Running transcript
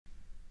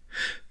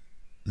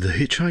The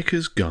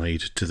Hitchhiker's Guide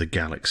to the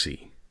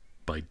Galaxy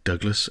by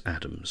Douglas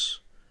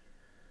Adams.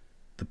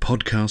 The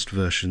podcast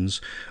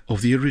versions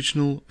of the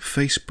original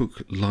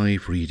Facebook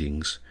live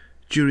readings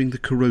during the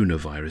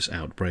coronavirus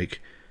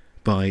outbreak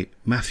by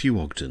Matthew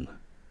Ogden,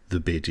 the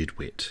Bearded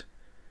Wit.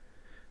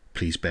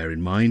 Please bear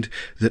in mind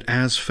that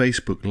as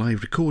Facebook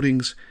live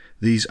recordings,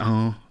 these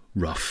are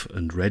rough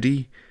and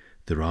ready.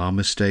 There are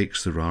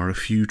mistakes, there are a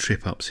few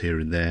trip-ups here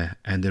and there,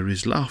 and there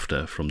is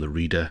laughter from the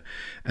reader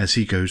as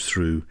he goes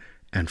through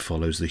and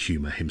follows the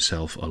humour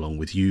himself along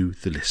with you,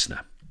 the listener.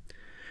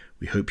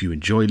 We hope you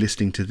enjoy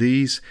listening to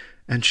these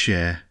and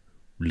share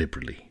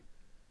liberally.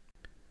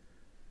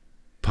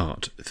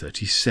 Part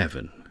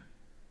 37.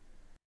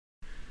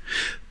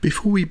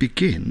 Before we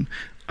begin,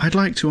 I'd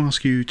like to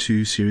ask you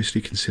to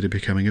seriously consider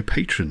becoming a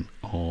patron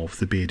of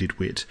The Bearded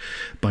Wit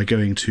by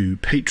going to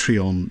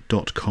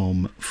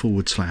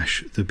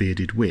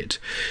patreon.com/thebeardedwit.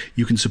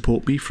 You can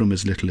support me from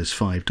as little as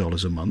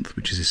 $5 a month,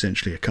 which is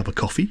essentially a cup of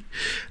coffee,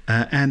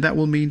 and that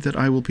will mean that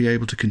I will be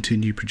able to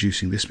continue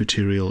producing this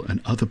material and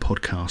other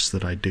podcasts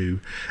that I do,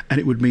 and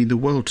it would mean the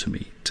world to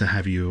me to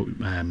have you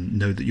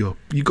know that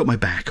you've got my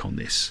back on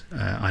this.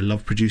 I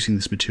love producing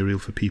this material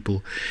for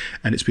people,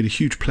 and it's been a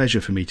huge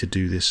pleasure for me to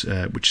do this,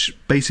 which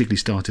basically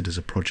started as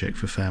a project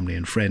for family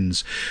and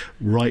friends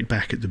right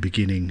back at the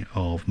beginning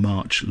of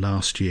March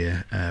last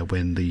year,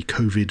 when the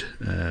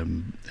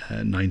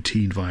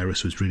COVID-19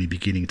 virus was really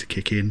beginning to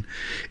kick in.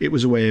 It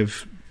was a way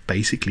of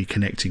basically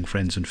connecting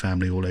friends and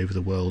family all over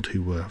the world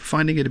who were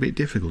finding it a bit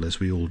difficult, as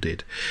we all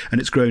did.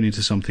 And it's grown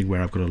into something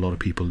where I've got a lot of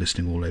people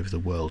listening all over the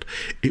world.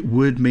 It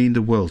would mean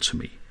the world to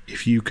me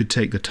if you could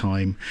take the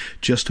time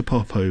just to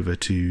pop over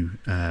to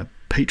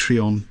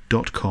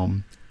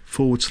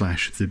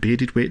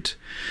patreon.com/thebeardedwit,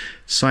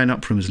 sign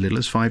up from as little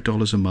as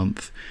 $5 a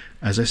month.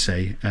 As I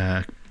say,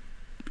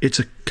 it's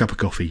a cup of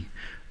coffee.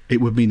 It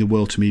would mean the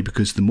world to me,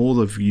 because the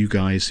more of you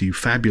guys, you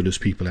fabulous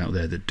people out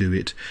there that do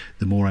it,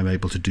 the more I'm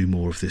able to do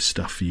more of this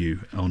stuff for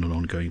you on an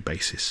ongoing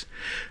basis.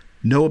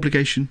 No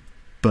obligation,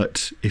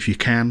 but if you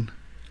can,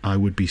 I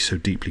would be so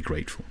deeply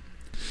grateful.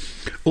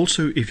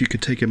 Also, if you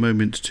could take a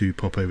moment to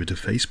pop over to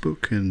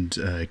Facebook and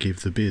give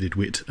The Bearded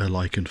Wit a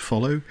like and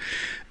follow,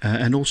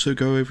 and also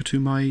go over to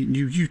my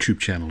new YouTube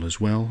channel as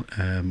well.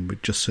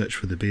 Just search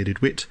for The Bearded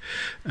Wit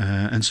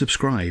and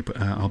subscribe.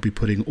 I'll be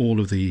putting all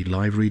of the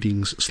live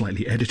readings,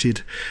 slightly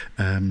edited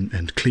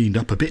and cleaned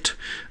up a bit,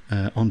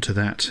 onto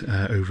that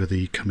over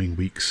the coming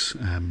weeks.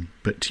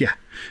 But yeah,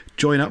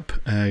 join up,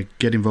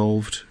 get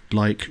involved,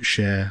 like,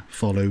 share,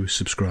 follow,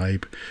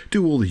 subscribe,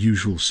 do all the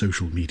usual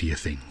social media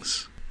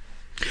things.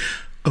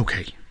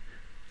 Okay,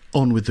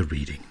 on with the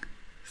reading.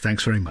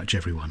 Thanks very much,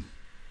 everyone.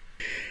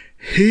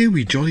 Here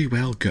we jolly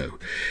well go.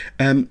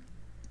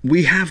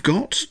 We have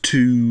got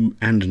to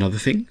And Another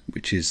Thing,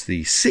 which is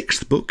the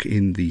 6th book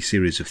in the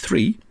series of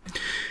 3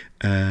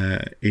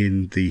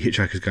 in the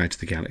Hitchhiker's Guide to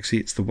the Galaxy.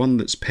 It's the one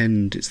that's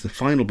penned, it's the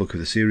final book of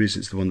the series,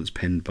 it's the one that's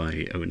penned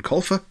by Owen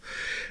Colfer.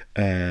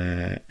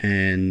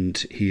 And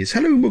he is,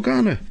 hello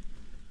Morgana,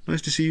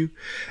 nice to see you.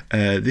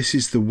 This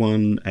is the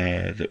one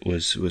that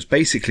was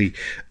basically,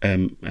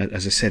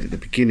 as I said at the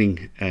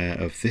beginning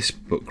of this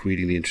book,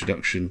 reading the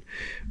introduction,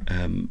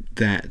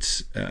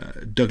 that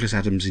Douglas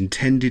Adams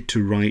intended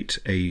to write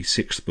a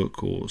 6th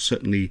book, or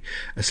certainly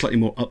a slightly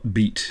more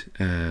upbeat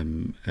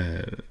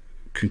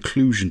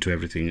conclusion to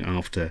everything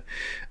after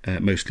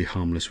Mostly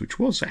Harmless, which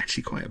was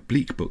actually quite a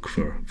bleak book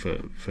for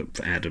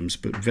Adams,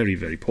 but very,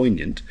 very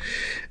poignant.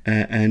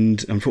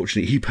 And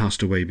unfortunately he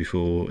passed away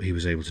before he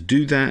was able to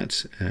do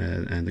that,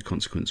 and the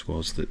consequence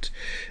was that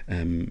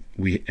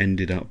we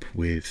ended up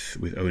with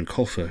Owen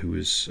Colfer, who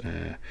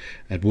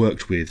had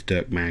worked with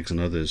Dirk Maggs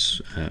and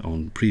others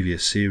on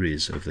previous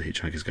series of The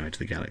Hitchhiker's Guide to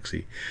the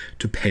Galaxy,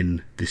 to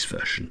pen this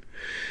version.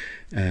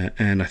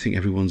 And I think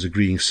everyone's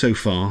agreeing so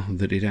far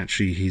that it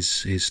actually,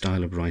 his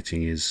style of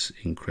writing is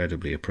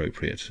incredibly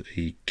appropriate.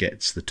 He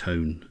gets the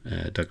tone,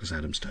 Douglas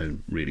Adams'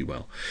 tone, really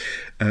well.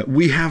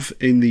 We have,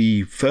 in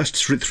the first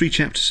 3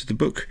 chapters of the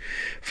book,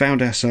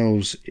 found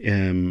ourselves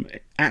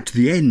at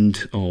the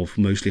end of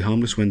Mostly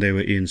Harmless, when they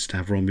were in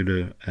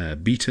Stavromura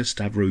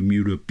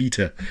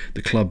Beta,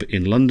 the club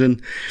in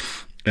London,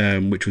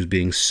 which was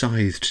being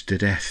scythed to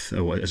death,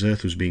 or as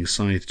Earth was being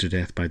scythed to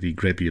death by the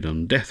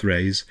Grebulon death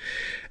rays.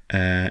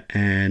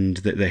 And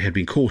that they had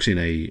been caught in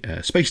a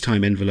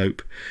space-time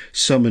envelope,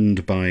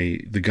 summoned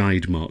by the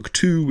Guide Mark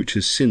II, which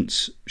has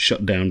since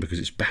shut down because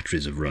its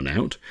batteries have run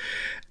out.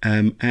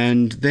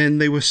 And then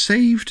they were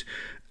saved,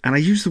 and I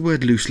use the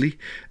word loosely,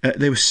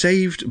 they were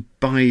saved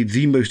by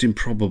the most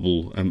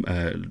improbable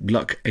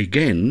luck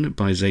again,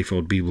 by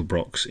Zaphod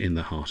Beeblebrox in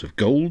the Heart of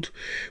Gold.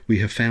 We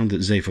have found that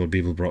Zaphod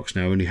Beeblebrox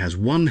now only has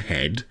one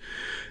head,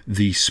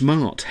 the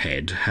smart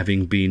head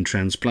having been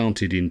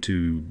transplanted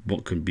into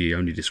what can be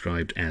only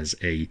described as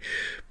a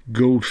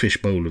goldfish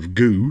bowl of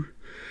goo,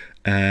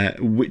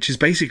 which is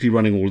basically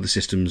running all of the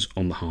systems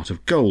on the Heart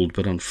of Gold,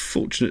 but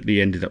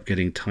unfortunately ended up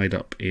getting tied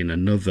up in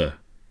another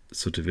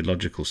sort of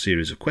illogical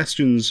series of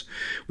questions,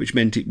 which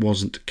meant it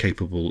wasn't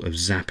capable of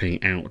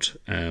zapping out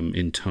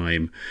in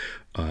time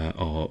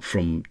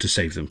to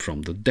save them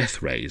from the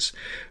death rays.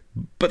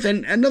 But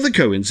then another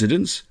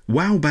coincidence,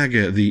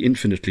 Wowbagger the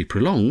Infinitely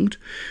Prolonged,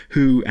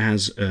 who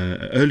as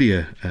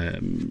earlier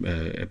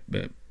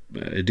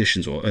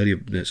editions, or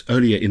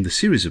earlier in the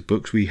series of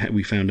books,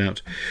 we found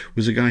out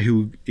was a guy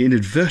who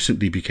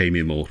inadvertently became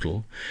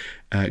immortal,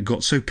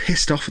 got so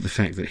pissed off at the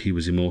fact that he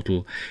was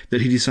immortal that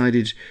he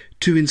decided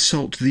to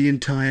insult the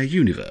entire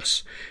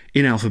universe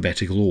in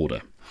alphabetical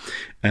order.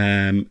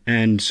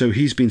 And so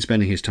he's been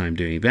spending his time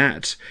doing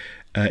that.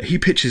 He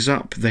pitches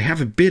up. They have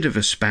a bit of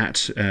a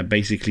spat.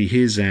 Basically,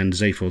 his and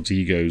Zaphod's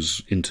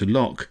egos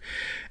interlock.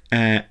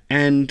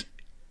 And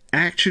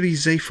actually,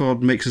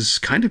 Zaphod makes a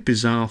kind of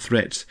bizarre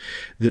threat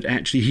that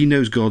actually he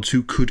knows gods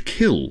who could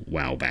kill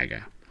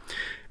Wowbagger.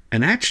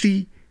 And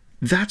actually,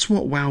 that's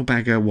what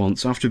Wowbagger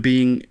wants after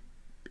being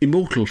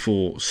immortal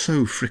for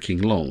so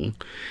freaking long.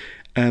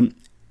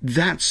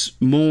 That's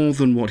more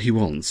than what he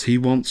wants. He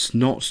wants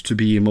not to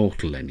be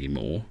immortal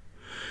anymore.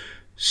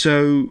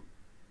 So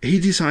he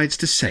decides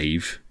to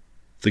save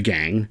the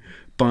gang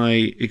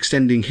by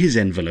extending his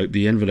envelope,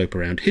 the envelope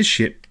around his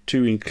ship,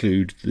 to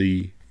include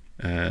the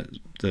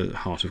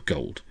Heart of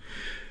Gold.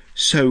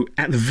 So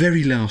at the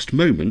very last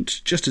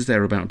moment, just as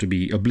they're about to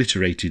be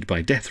obliterated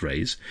by death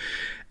rays,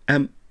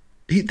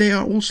 they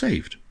are all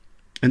saved.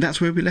 And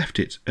that's where we left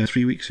it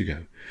 3 weeks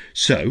ago.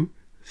 So,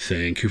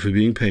 thank you for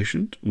being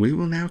patient. We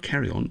will now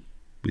carry on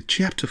with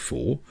Chapter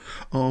 4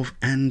 of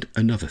And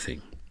Another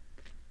Thing.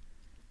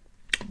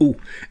 Oh,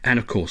 and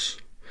of course,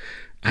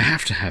 I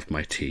have to have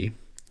my tea.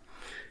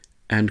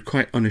 And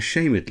quite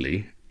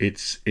unashamedly,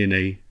 it's in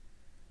a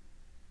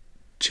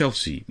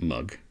Chelsea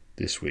mug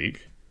this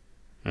week,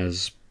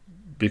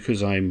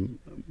 because I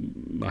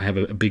have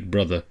a big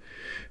brother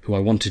who I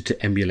wanted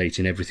to emulate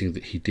in everything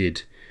that he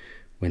did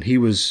when he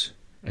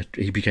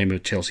became a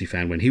Chelsea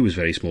fan when he was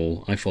very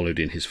small. I followed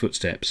in his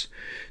footsteps.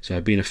 So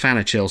I've been a fan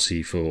of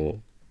Chelsea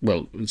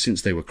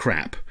since they were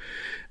crap.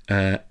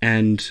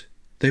 And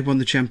they won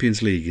the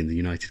Champions League in the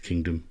United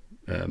Kingdom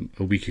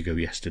a week ago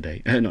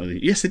yesterday. No,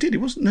 yes, they did. It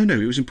wasn't. No,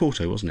 it was in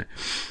Porto, wasn't it?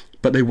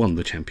 But they won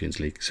the Champions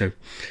League. So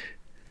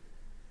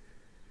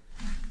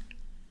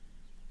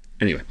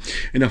anyway,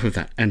 enough of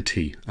that. And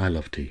tea. I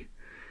love tea.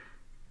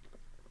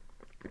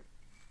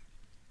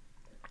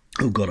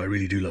 Oh God, I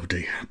really do love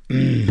tea.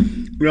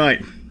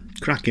 Right,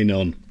 cracking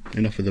on.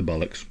 Enough of the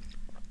bollocks.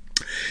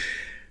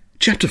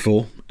 Chapter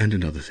 4, And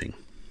Another Thing.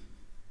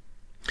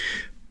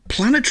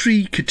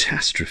 Planetary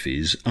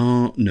catastrophes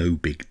are no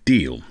big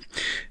deal.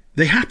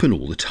 They happen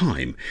all the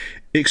time.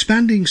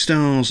 Expanding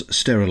stars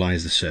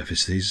sterilise the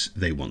surfaces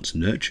they once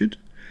nurtured.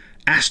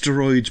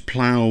 Asteroids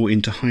plough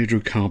into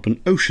hydrocarbon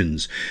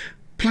oceans.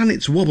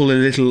 Planets wobble a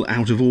little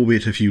out of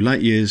orbit a few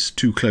light years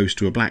too close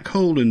to a black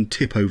hole and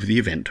tip over the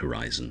event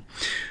horizon.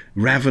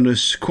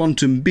 Ravenous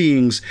quantum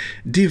beings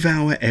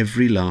devour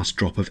every last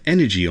drop of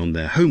energy on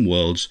their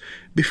homeworlds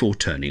before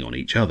turning on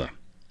each other.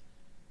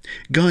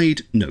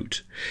 Guide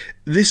note.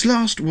 This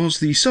last was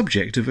the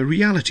subject of a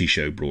reality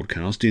show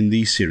broadcast in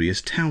the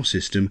Sirius Tau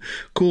system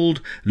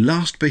called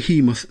Last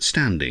Behemoth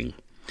Standing.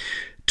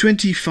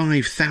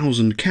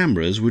 25,000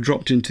 cameras were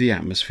dropped into the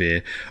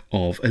atmosphere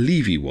of a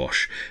Levy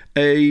Wash,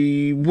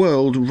 a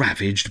world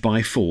ravaged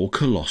by 4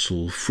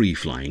 colossal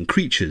free-flying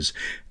creatures,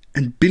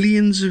 and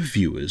billions of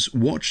viewers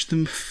watched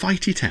them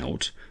fight it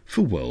out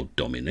for world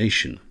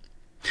domination.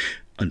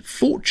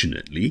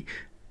 Unfortunately,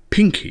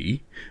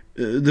 Pinky,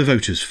 the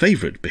voters'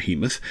 favourite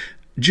behemoth,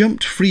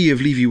 jumped free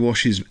of Levy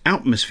Wash's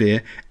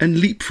atmosphere and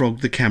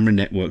leapfrogged the camera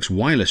network's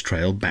wireless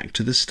trail back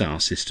to the star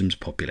system's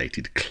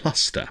populated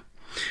cluster.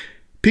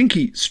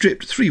 Pinky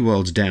stripped 3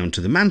 worlds down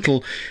to the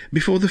mantle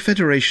before the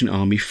Federation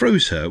army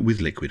froze her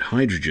with liquid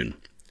hydrogen.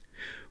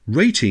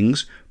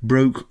 Ratings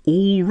broke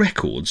all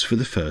records for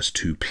the first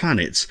 2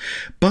 planets,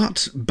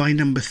 but by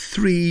number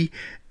 3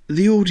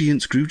 the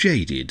audience grew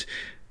jaded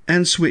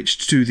and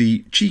switched to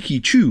the Cheeky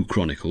Choo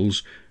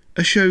Chronicles,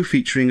 a show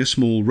featuring a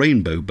small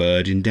rainbow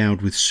bird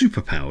endowed with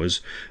superpowers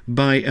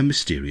by a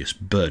mysterious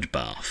bird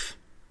bath.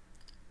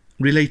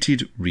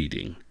 Related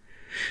reading.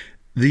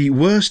 The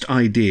Worst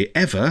Idea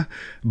Ever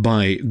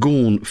by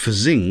Gorn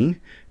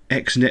Fazing,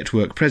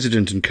 ex-network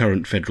president and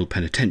current federal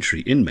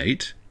penitentiary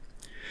inmate.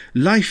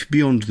 Life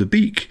Beyond the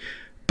Beak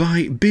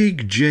by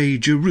Big J.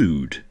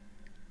 Jarood,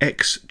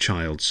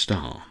 ex-child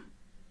star.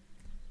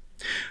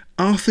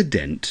 Arthur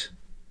Dent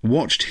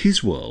watched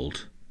his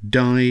world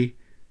die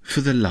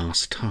for the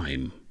last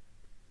time.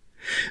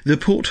 The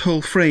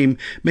porthole frame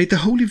made the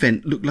whole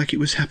event look like it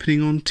was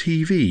happening on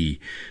TV,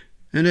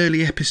 an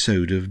early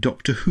episode of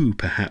Doctor Who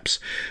perhaps,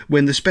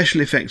 when the special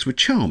effects were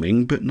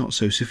charming but not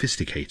so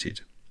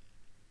sophisticated.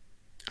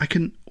 I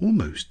can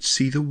almost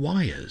see the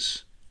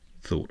wires,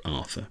 thought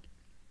Arthur.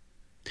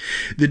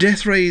 The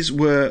death rays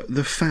were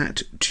the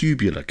fat,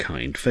 tubular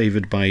kind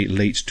favoured by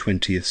late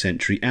 20th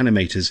century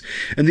animators,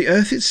 and the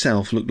Earth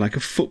itself looked like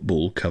a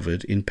football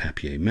covered in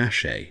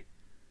papier-mâché.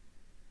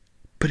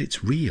 But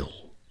it's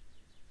real.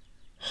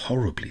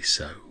 Horribly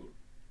so.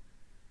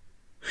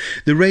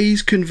 The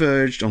rays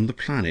converged on the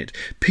planet,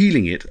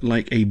 peeling it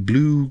like a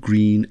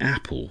blue-green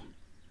apple.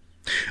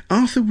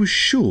 Arthur was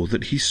sure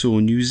that he saw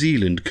New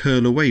Zealand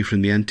curl away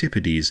from the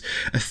Antipodes,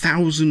 a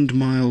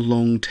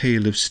 1,000-mile-long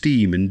tail of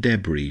steam and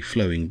debris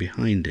flowing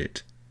behind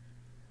it.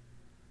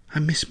 "I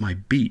miss my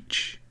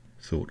beach,"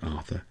 thought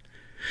Arthur.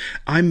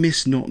 "I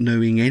miss not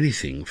knowing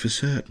anything for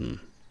certain."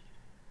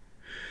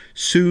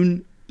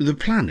 Soon the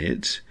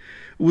planet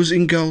was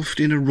engulfed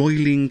in a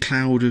roiling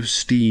cloud of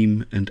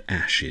steam and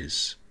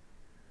ashes.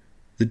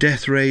 The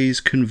death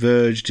rays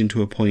converged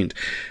into a point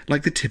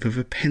like the tip of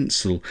a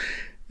pencil,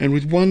 and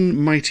with one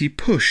mighty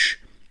push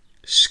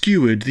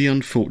skewered the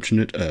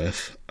unfortunate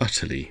Earth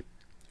utterly,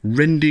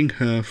 rending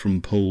her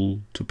from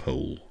pole to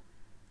pole.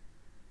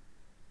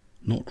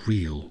 "Not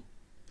real,"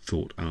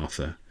 thought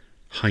Arthur,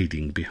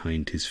 hiding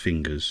behind his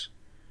fingers.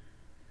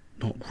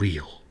 "Not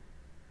real."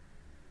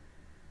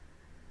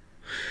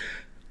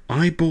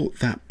 "I brought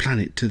that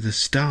planet to the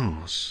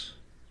stars,"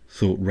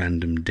 thought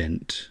Random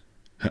Dent,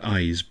 her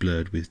eyes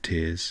blurred with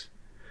tears.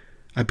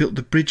 "I built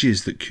the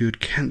bridges that cured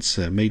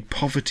cancer, made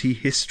poverty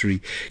history,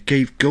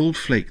 gave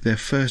Goldflake their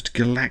first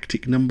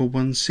galactic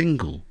 #1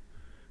 single.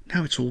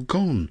 Now it's all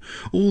gone,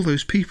 all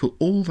those people,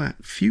 all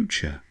that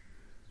future.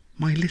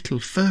 My little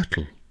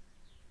Fertile."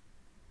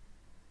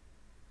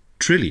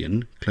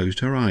 Trillian closed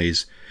her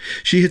eyes.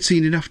 She had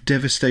seen enough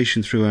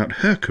devastation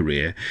throughout her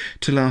career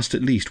to last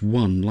at least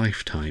one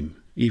lifetime,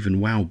 even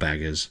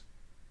Wowbagger's.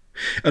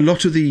 A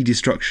lot of the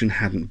destruction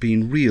hadn't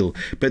been real,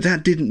 but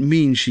that didn't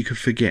mean she could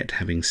forget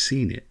having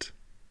seen it.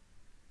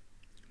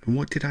 And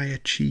what did I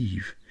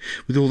achieve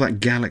with all that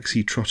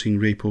galaxy-trotting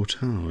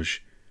reportage?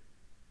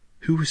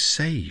 Who was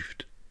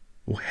saved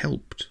or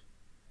helped?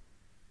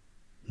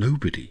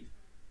 Nobody.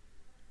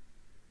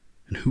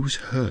 And who was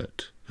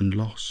hurt and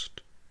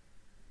lost?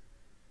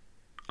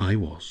 I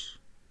was,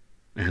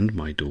 and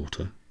my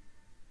daughter.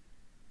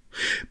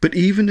 But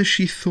even as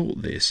she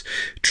thought this,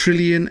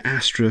 Trillian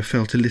Astra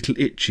felt a little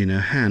itch in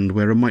her hand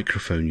where a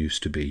microphone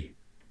used to be.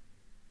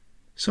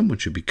 "Someone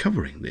should be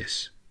covering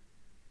this,"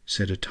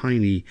 said a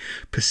tiny,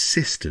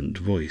 persistent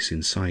voice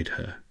inside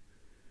her.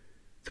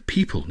 "The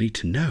people need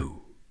to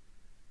know."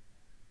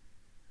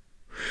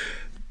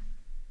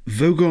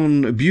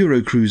 Vogon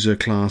Bureau Cruiser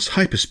class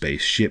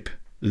hyperspace ship,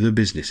 the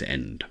Business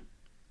End.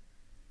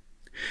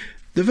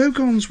 The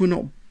Vogons were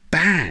not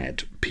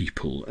bad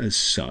people as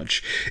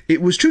such. It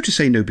was true to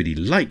say nobody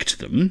liked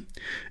them,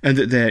 and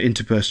that their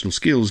interpersonal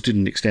skills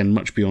didn't extend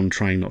much beyond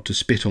trying not to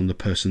spit on the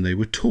person they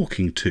were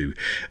talking to.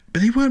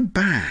 But they weren't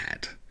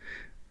bad.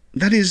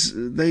 That is,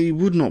 they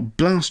would not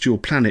blast your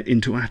planet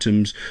into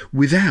atoms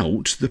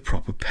without the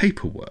proper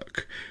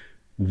paperwork.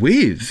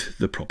 With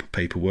the proper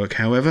paperwork,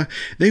 however,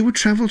 they would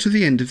travel to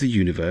the end of the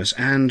universe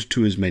and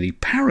to as many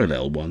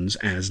parallel ones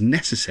as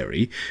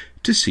necessary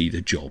to see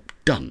the job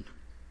done.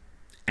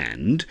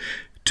 And,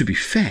 to be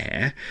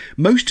fair,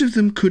 most of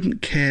them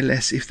couldn't care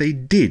less if they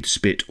did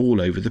spit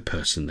all over the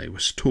person they were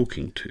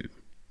talking to.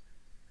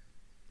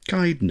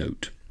 Guide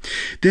note.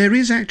 There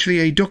is actually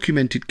a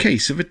documented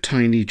case of a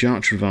tiny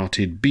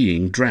Jartravartid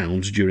being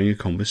drowned during a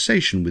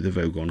conversation with a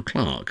Vogon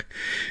clerk.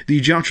 The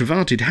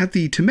Jartravartid had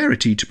the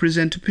temerity to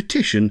present a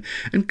petition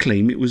and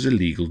claim it was a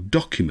legal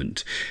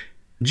document.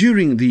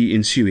 During the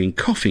ensuing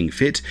coughing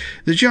fit,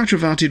 the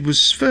Jartravartid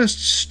was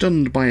first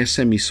stunned by a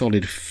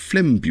semi-solid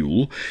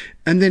flembule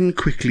and then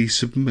quickly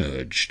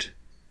submerged.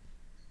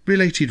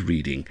 Related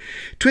reading.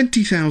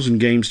 20,000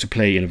 games to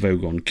play in a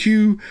Vogon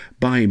queue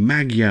by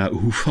Magyar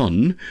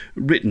Hufun,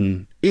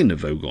 written in a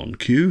Vogon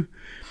queue.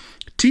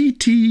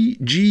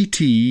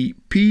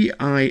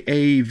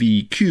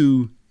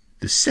 TTGTPIAVQ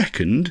the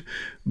second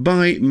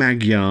by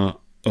Magyar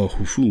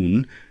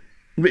Hufun,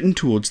 written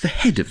towards the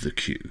head of the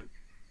queue.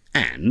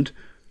 And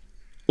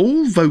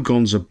All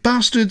Vogons are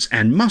bastards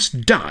and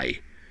must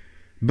die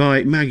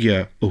by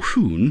Magyar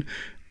Hufun,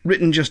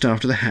 written just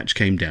after the hatch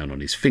came down on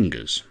his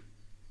fingers.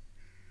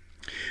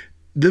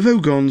 The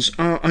Vogons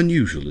are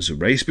unusual as a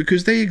race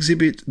because they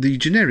exhibit the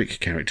generic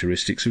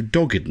characteristics of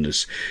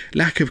doggedness,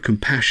 lack of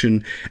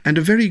compassion, and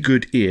a very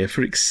good ear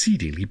for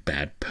exceedingly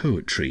bad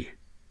poetry.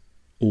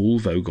 All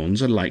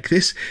Vogons are like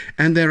this,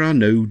 and there are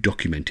no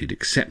documented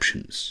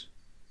exceptions.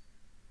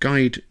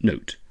 Guide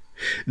note.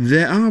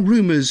 There are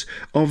rumours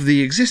of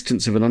the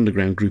existence of an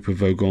underground group of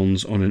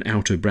Vogons on an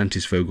outer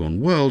Brantis Vogon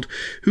world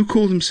who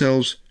call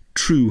themselves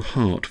True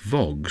Heart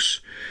Vogs.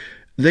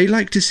 They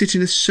like to sit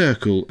in a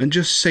circle and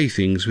just say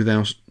things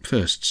without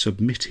first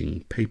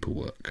submitting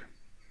paperwork.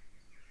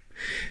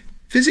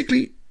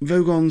 Physically,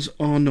 Vogons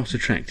are not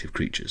attractive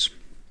creatures.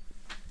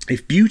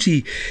 If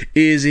beauty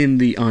is in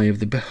the eye of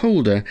the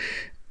beholder,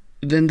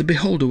 then the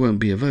beholder won't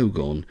be a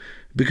Vogon,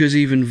 because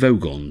even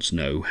Vogons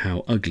know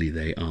how ugly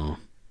they are.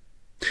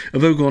 A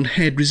Vogon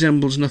head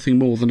resembles nothing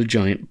more than a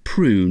giant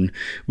prune,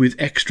 with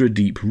extra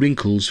deep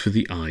wrinkles for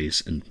the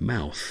eyes and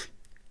mouth.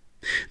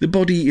 The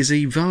body is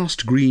a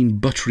vast green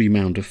buttery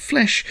mound of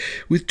flesh,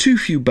 with too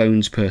few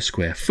bones per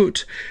square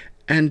foot,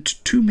 and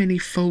too many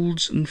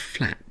folds and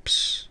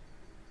flaps.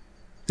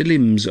 The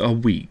limbs are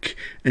weak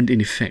and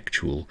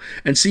ineffectual,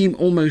 and seem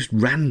almost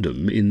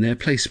random in their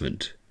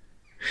placement.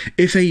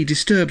 If a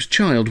disturbed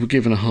child were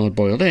given a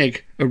hard-boiled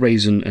egg, a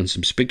raisin and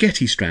some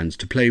spaghetti strands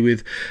to play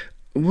with,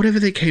 whatever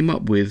they came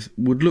up with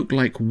would look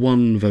like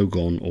one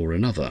Vogon or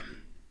another.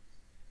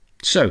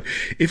 So,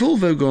 if all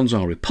Vogons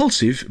are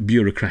repulsive,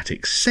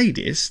 bureaucratic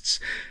sadists,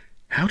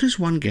 how does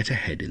one get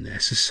ahead in their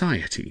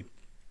society?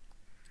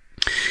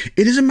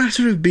 It is a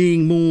matter of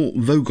being more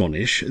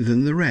Vogonish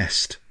than the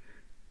rest.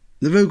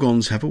 The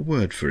Vogons have a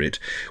word for it.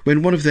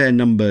 When one of their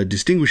number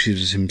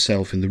distinguishes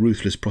himself in the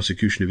ruthless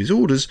prosecution of his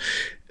orders,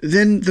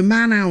 then the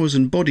man-hours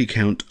and body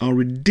count are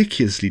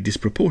ridiculously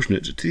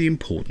disproportionate to the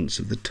importance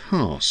of the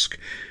task.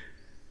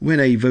 When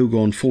a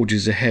Vogon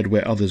forges ahead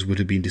where others would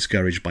have been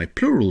discouraged by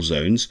plural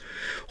zones,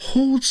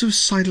 hordes of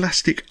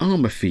silastic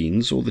armour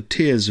fiends, or the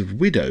tiers of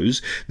widows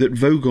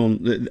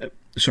that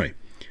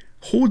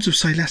hordes of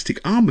silastic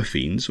armour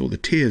fiends, or the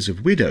tiers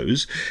of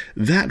widows,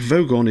 that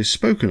Vogon is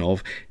spoken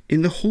of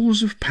in the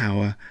halls of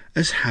power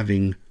as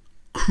having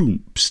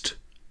kroomst.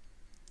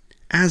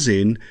 As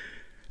in,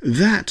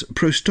 that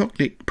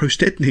prostetnik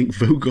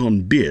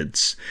Vogon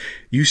beards,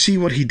 you see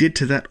what he did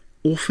to that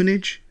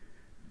orphanage?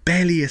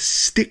 Barely a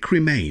stick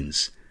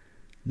remains.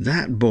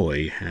 That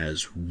boy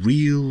has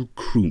real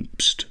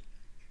kroomst.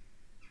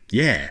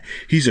 Yeah,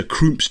 he's a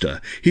kroomster.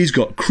 He's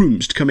got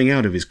kroomst coming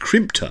out of his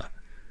crimpter.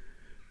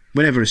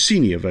 Whenever a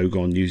senior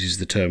Vogon uses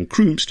the term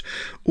kroomst,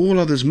 all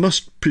others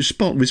must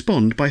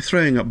respond by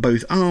throwing up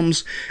both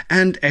arms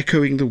and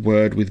echoing the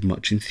word with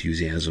much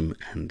enthusiasm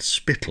and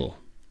spittle.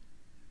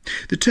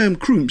 The term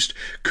kroomst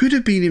could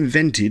have been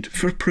invented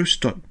for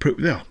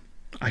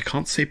I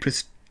can't say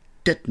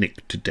prostetnik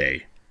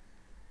today.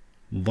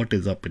 What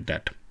is up with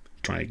that?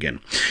 Try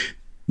again.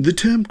 The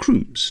term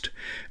kroomst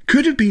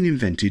could have been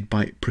invented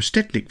by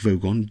prostetnik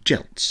Vogon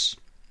Jeltz.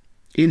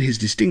 In his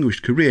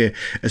distinguished career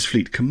as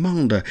fleet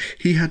commander,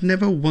 he had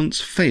never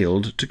once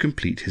failed to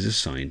complete his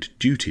assigned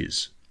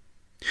duties.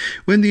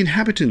 When the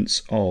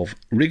inhabitants of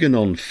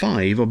Riganon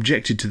 5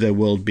 objected to their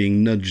world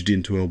being nudged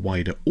into a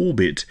wider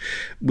orbit,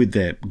 with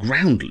their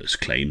groundless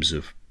claims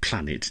of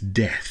planet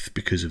death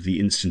because of the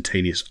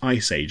instantaneous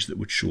ice age that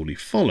would surely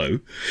follow,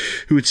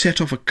 who had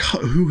set off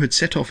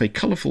a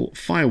colourful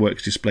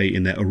fireworks display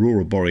in their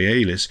Aurora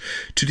Borealis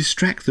to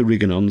distract the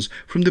Riganons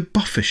from the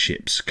buffer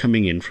ships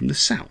coming in from the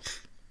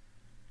south.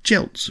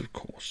 Jeltz, of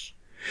course.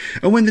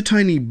 And when the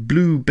tiny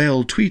blue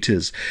bell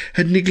tweeters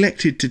had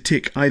neglected to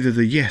tick either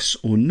the yes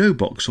or no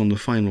box on the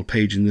final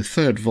page in the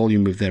third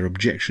volume of their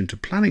objection to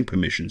planning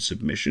permission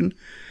submission,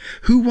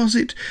 who was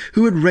it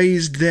who had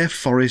raised their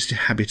forest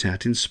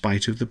habitat in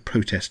spite of the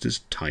protesters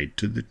tied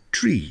to the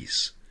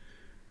trees?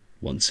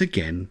 Once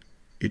again,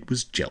 it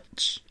was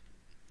Jeltz.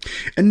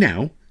 And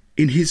now,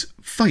 in his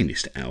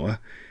finest hour,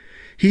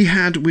 he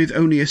had, with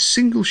only a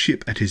single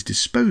ship at his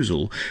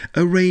disposal,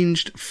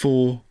 arranged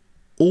for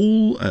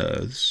all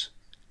Earths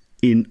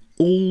in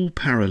all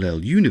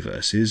parallel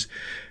universes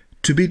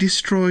to be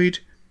destroyed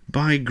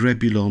by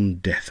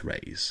Grebulon death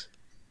rays.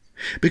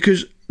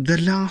 Because the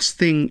last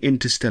thing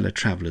interstellar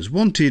travellers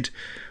wanted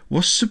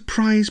was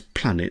surprise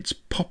planets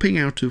popping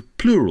out of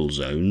plural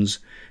zones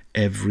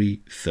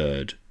every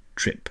third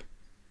trip.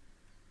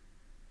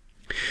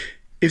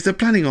 If the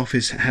planning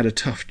office had a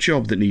tough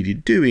job that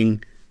needed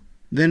doing,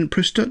 then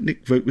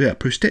prostetnik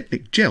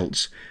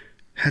Jeltz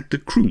had the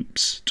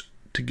kroomst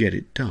to get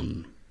it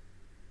done.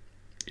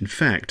 In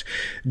fact,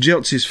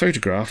 Jeltz's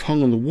photograph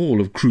hung on the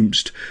wall of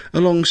kroomst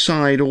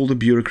alongside all the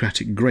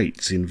bureaucratic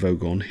greats in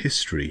Vogon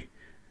history.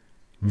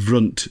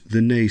 Vrunt the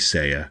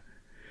naysayer,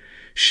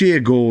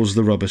 Sheargors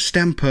the rubber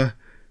stamper,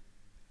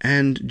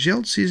 and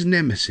Jeltz's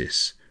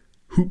nemesis,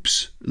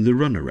 Hoops the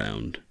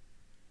runaround.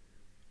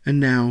 And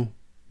now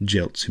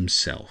Jeltz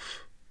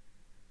himself.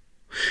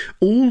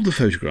 All the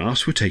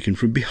photographs were taken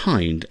from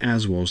behind,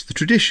 as was the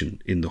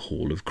tradition in the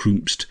Hall of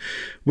Kroomst,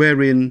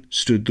 wherein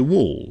stood the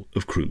Wall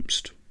of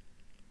Kroomst.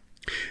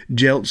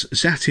 Jeltz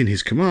sat in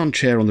his command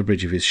chair on the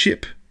bridge of his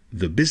ship,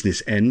 the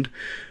business end,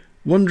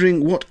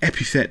 wondering what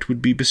epithet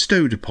would be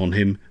bestowed upon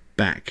him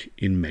back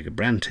in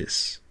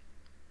Megabrantis.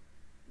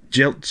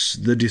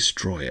 Jeltz the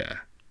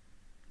Destroyer.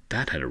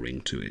 That had a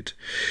ring to it.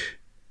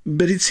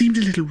 But it seemed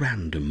a little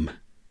random.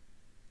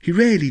 He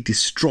rarely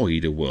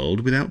destroyed a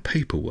world without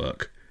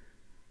paperwork.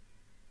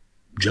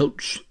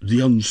 Jeltz the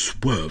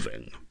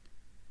Unswerving.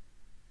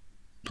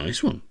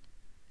 Nice one.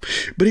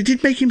 But it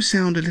did make him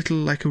sound a little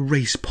like a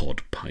race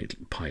pod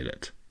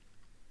pilot.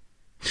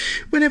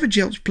 Whenever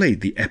Jeltz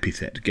played the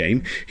epithet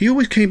game, he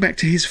always came back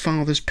to his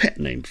father's pet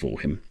name for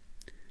him.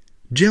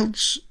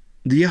 Jeltz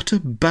the Utter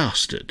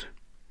Bastard.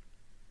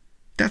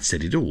 That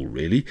said it all,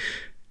 really.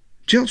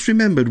 Jeltz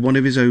remembered one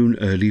of his own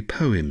early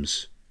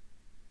poems.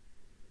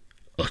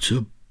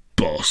 Utter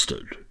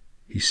bastard,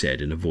 he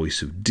said in a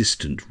voice of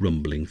distant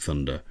rumbling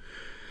thunder.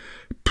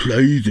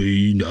 Play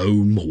thee no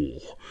more,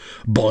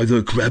 by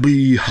the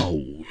crabby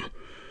hole.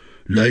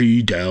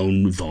 Lay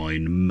down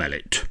thine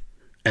mallet,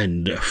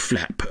 and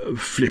flap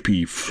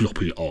flippy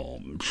floppy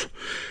arms,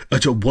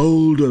 at a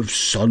world of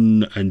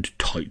sun and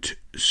tight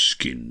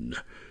skin.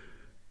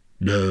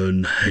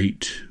 Learn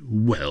hate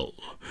well,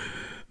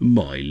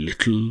 my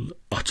little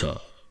utter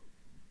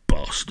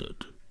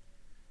bastard.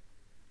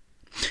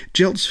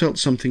 Jeltz felt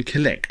something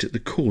collect at the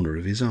corner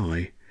of his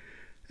eye.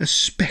 A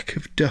speck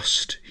of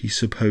dust, he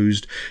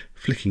supposed,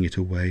 flicking it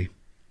away.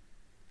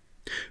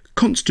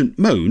 Constant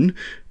Moan,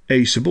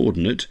 a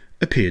subordinate,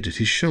 appeared at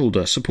his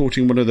shoulder,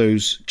 supporting one of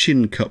those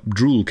chin-cup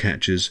drool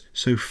catchers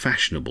so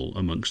fashionable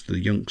amongst the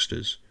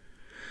youngsters.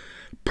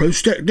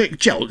 "Prostechnik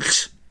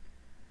Jeltz?"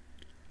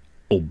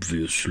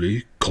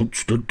 "Obviously,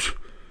 Constant.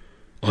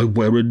 I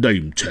wear a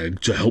name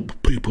tag to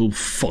help people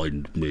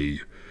find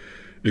me.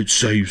 It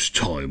saves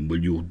time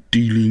when you're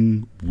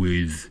dealing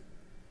with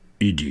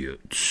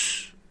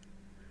idiots."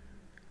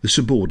 The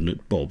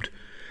subordinate bobbed.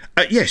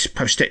 "Yes,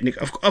 Prostechnik,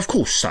 of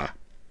course, sir."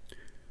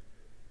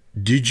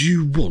 "Did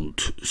you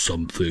want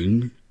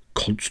something,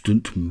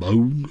 Constant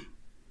Moan?"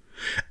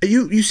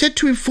 You said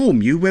to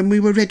inform you when we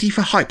were ready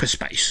for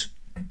hyperspace."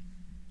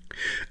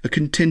 A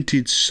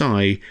contented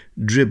sigh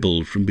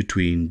dribbled from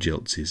between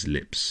Jeltz's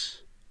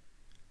lips.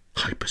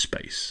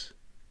 Hyperspace.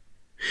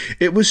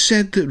 It was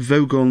said that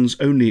Vogons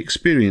only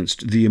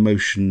experienced the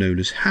emotion known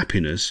as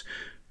happiness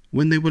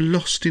when they were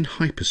lost in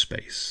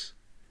hyperspace.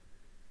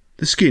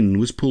 The skin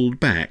was pulled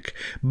back,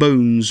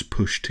 bones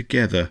pushed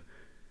together.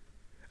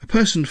 A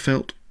person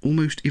felt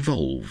almost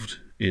evolved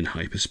in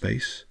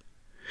hyperspace.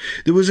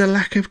 There was a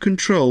lack of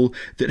control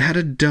that had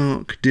a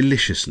dark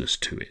deliciousness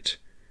to it,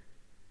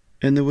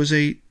 and there was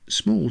a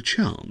small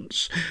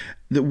chance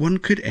that one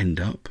could end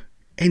up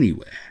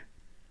anywhere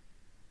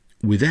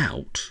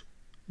without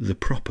the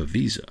proper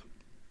visa.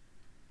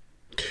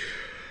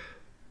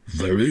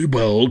 "Very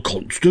well,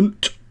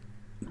 Constant.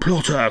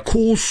 Plot our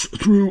course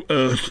through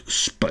Earth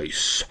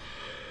space.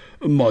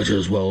 Might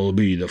as well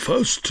be the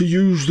first to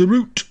use the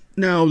route,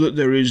 now that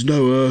there is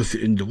no Earth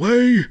in the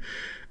way,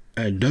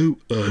 and no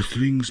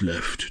Earthlings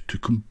left to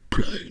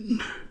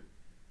complain."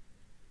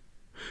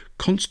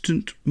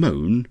 Constant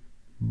Moan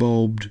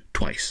bobbed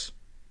twice,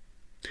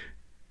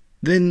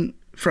 then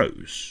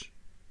froze,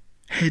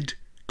 head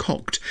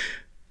cocked,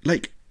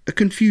 like a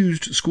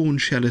confused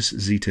Scornshellus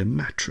Zeta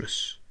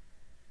mattress.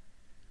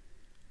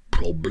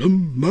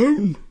 "Problem,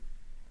 Moan?"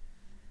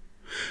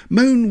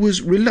 Moan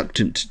was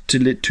reluctant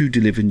to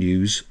deliver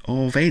news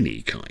of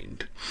any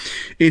kind.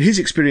 In his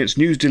experience,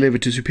 news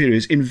delivered to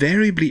superiors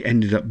invariably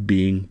ended up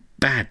being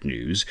bad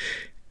news,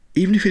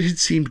 even if it had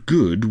seemed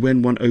good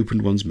when one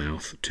opened one's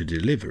mouth to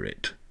deliver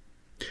it.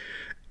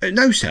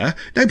 "No, sir,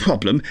 no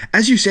problem.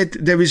 As you said,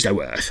 there is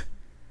no Earth."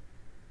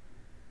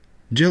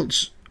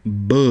 Jeltz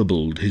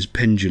burbled his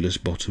pendulous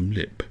bottom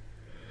lip.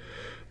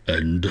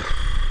 "And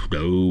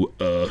no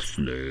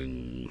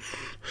Earthlings.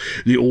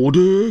 The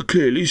order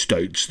clearly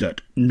states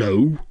that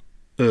no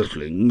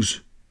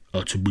Earthlings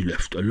are to be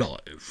left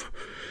alive.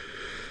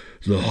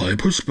 The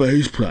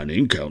Hyperspace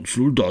Planning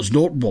Council does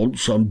not want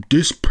some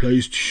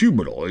displaced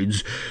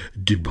humanoids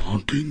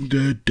demanding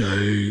their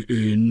day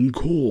in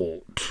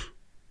court."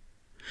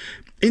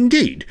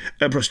 "Indeed,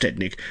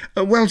 Prostechnik.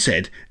 Well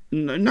said.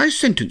 Nice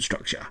sentence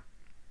structure."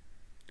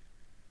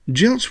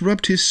 Jeltz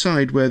rubbed his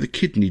side where the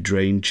kidney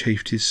drain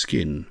chafed his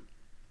skin.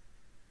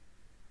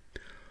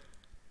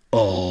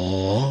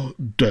 "Are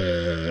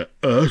there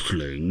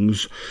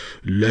Earthlings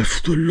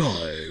left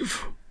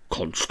alive,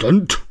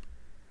 Constant?"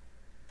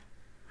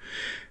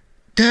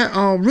 "There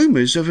are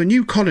rumours of a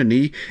new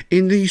colony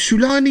in the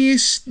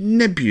Sulanius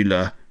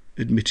Nebula,"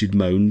 admitted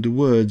Moan, the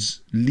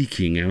words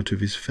leaking out of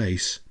his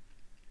face.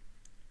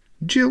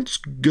 Jeltz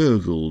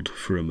gurgled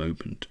for a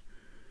moment.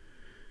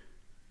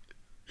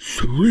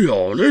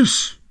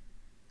 "Sulanius?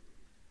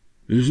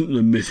 Isn't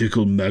the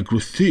mythical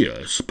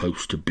Magrathea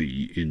supposed to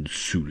be in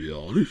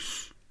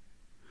Sulanius?"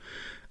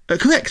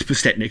 "Correct,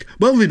 Prostechnik.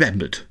 Well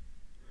remembered."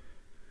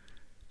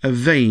 A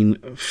vein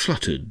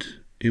fluttered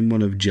in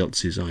one of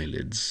Jeltz's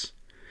eyelids,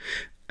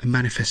 a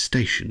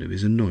manifestation of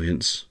his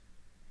annoyance.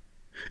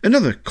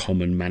 Another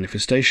common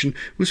manifestation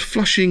was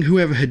flushing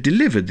whoever had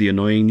delivered the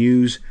annoying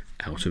news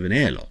out of an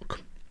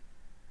airlock.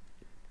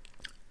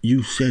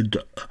 "You said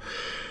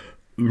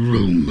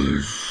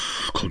rumours,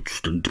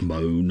 Constant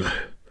Moan.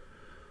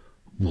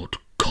 What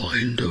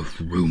kind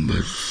of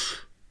rumours?"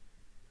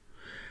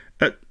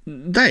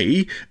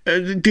 The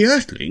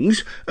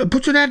Earthlings,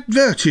 put an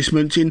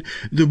advertisement in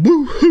the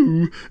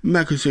Woohoo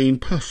magazine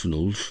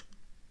Personals."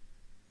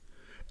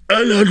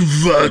 "An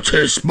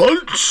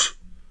advertisement?"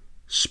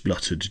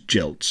 spluttered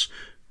Jeltz,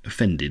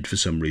 offended for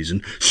some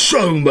reason.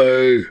 "Show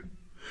me."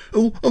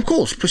 "Oh, of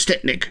course,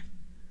 Prostechnik."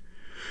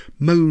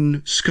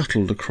 Moan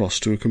scuttled across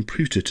to a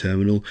computer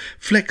terminal,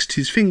 flexed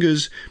his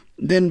fingers,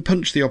 then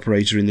punched the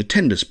operator in the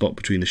tender spot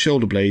between the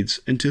shoulder blades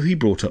until he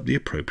brought up the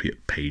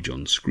appropriate page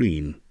on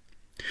screen.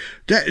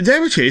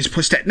 There it is,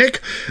 Prostechnik.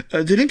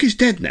 The link is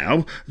dead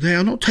now. They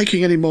are not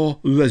taking any more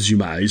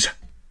resumes."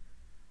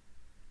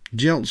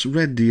 Jeltz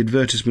read the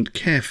advertisement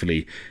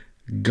carefully,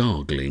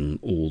 gargling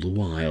all the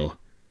while.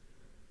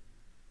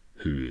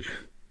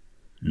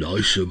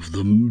 "Nice of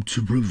them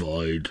to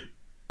provide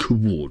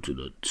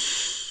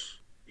coordinates,"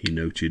 he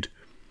noted.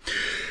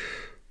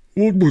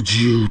 "What would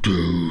you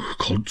do,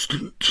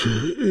 Constant,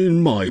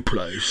 in my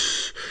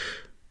place?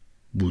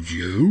 Would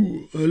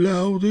you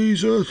allow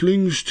these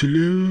Earthlings to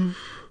live?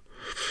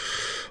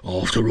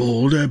 After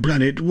all, their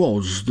planet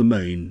was the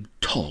main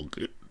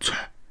target.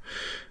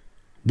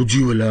 Would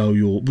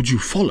you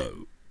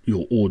follow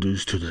your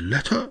orders to the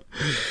letter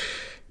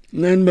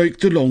and make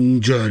the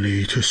long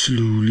journey to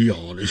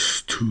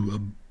Slulianis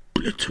to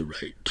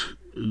obliterate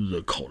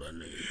the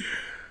colony?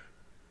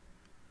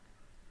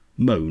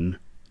 Moan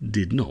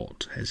did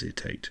not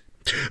hesitate.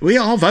 We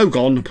are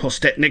Vogon,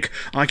 Postetnik.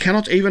 I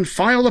cannot even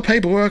file the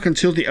paperwork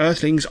until the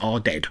Earthlings are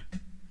dead.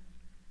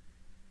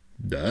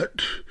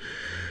 That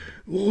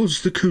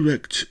was the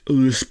correct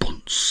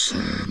response,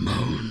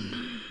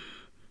 Moan,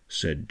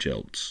 said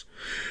Jeltz.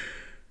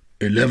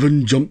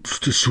 11 jumps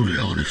to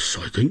Sulianis,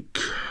 I think.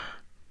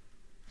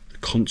 The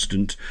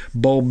Constant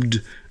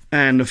bobbed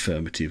an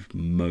affirmative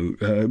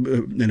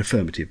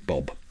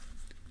bob.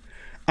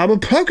 I will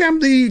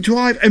program the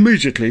drive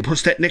immediately,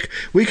 Postetnik.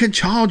 We can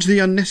charge the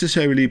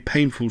unnecessarily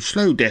painful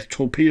slow death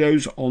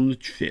torpedoes on the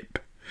ship.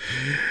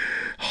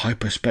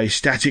 Hyperspace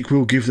static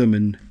will give them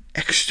an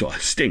extra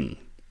sting.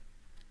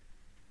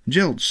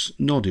 Jeltz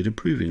nodded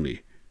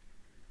approvingly.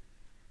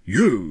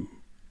 You,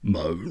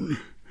 Moan,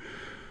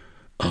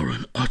 are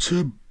an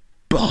utter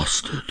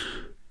bastard.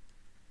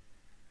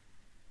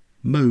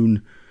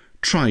 Moan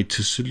tried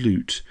to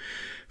salute,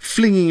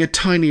 flinging a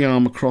tiny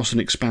arm across an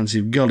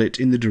expansive gullet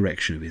in the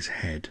direction of his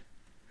head.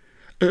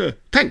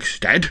 Thanks,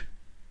 Dad,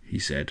 he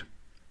said.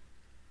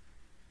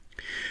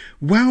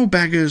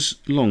 Wowbagger's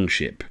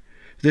longship,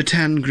 the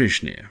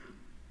Tangrishnia.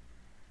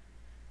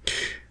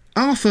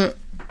 Arthur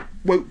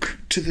woke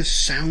to the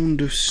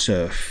sound of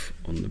surf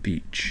on the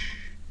beach.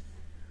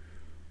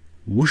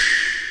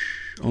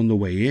 Whoosh on the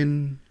way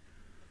in,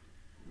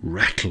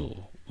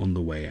 rattle on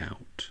the way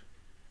out.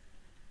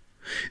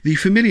 The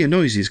familiar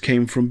noises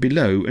came from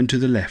below and to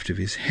the left of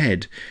his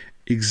head,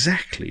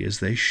 exactly as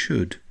they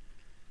should.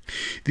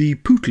 The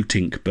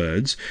Pootletink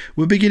birds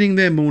were beginning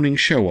their morning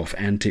show-off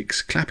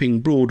antics,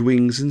 clapping broad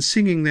wings and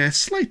singing their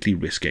slightly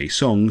risque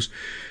songs,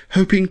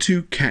 hoping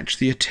to catch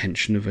the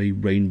attention of a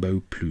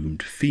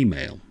rainbow-plumed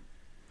female.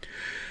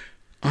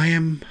 I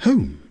am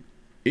home,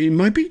 in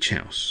my beach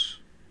house.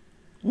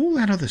 All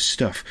that other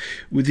stuff,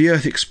 with the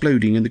Earth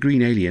exploding and the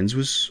green aliens,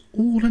 was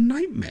all a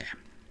nightmare.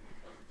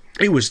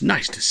 It was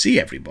nice to see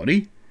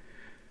everybody,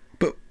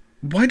 but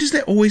why does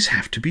there always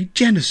have to be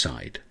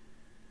genocide?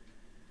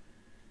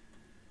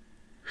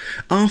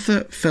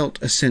 Arthur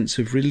felt a sense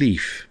of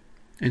relief,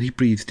 and he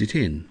breathed it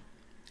in,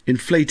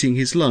 inflating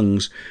his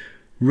lungs,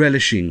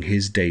 relishing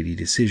his daily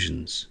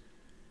decisions.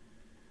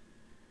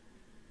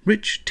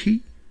 Rich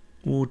tea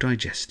or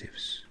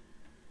digestives?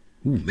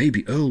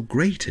 Maybe Earl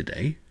Grey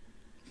today.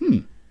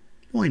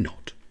 Why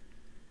not?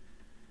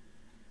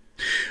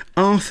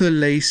 Arthur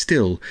lay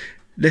still,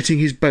 letting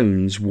his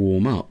bones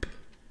warm up.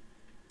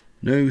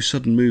 No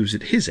sudden moves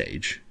at his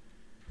age,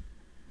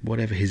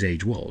 whatever his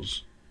age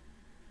was.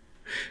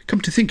 Come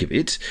to think of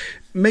it,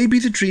 maybe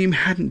the dream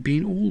hadn't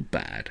been all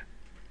bad.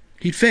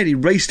 He'd fairly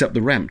raced up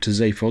the ramp to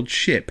Zaphod's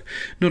ship.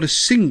 Not a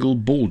single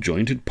ball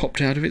joint had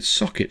popped out of its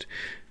socket,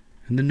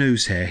 and the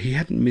nose hair, he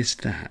hadn't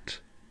missed that.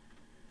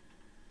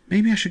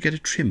 Maybe I should get a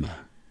trimmer.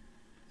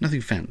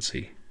 Nothing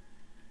fancy.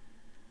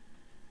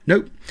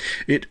 Nope,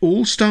 it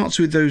all starts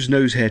with those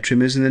nose hair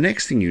trimmers, and the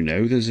next thing you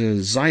know, there's a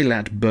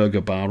Xylat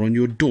burger bar on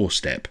your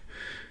doorstep.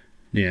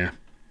 Yeah,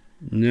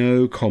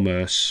 no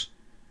commerce,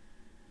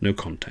 no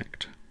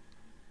contact.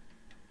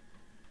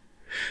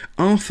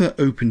 Arthur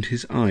opened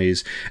his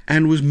eyes,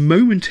 and was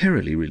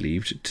momentarily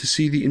relieved to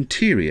see the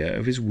interior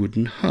of his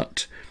wooden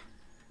hut.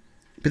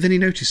 But then he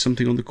noticed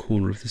something on the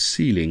corner of the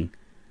ceiling.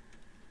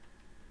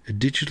 A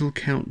digital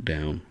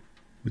countdown,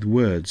 with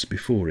words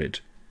before it.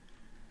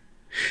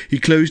 He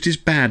closed his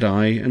bad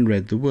eye and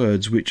read the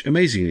words, which,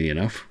 amazingly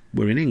enough,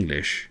 were in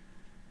English.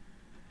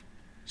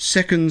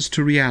 "Seconds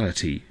to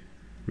reality,"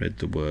 read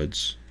the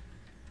words.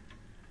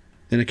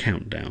 Then a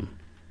countdown.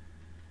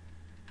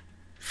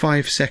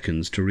 5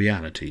 seconds to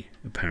reality,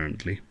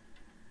 apparently.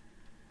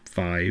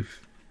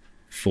 5,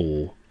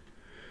 4...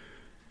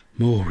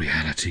 More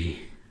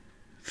reality,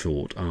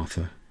 thought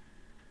Arthur.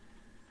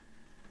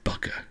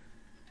 Bugger.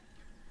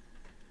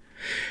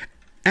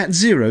 At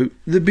 0,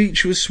 the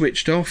beach was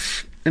switched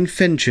off, and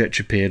Fenchurch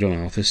appeared on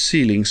Arthur's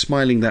ceiling,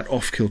 smiling that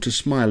off-kilter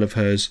smile of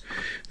hers,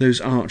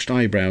 those arched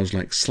eyebrows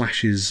like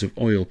slashes of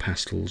oil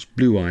pastels,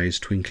 blue eyes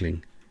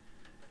twinkling.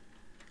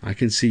 "I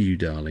can see you,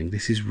 darling.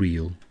 This is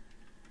real."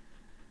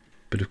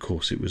 But of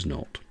course it was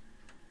not.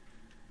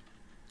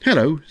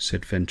 "Hello,"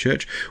 said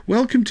Fenchurch.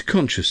 "Welcome to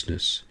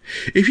consciousness.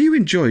 If you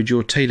enjoyed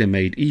your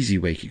tailor-made Easy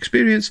Wake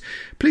experience,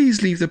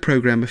 please leave the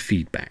program a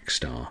feedback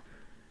star.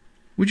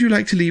 Would you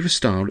like to leave a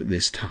star at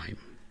this time?"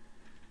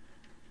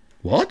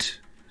 "What?"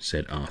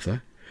 said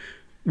Arthur.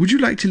 "Would you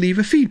like to leave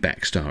a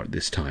feedback star at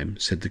this time?"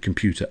 said the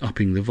computer,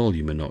 upping the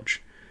volume a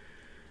notch.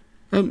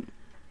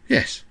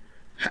 Yes.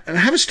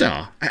 Have a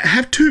star.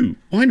 Have 2.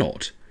 Why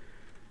not?"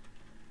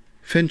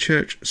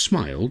 Fenchurch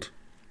smiled,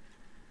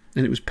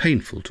 and it was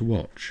painful to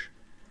watch.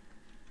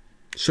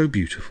 So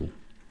beautiful.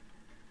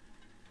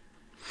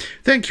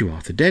 "Thank you,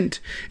 Arthur Dent.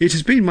 It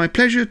has been my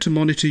pleasure to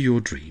monitor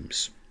your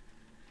dreams."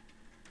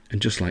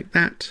 And just like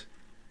that,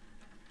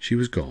 she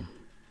was gone.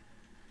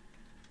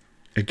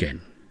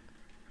 again.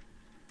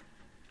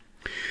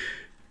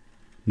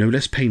 No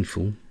less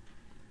painful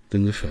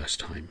than the first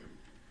time.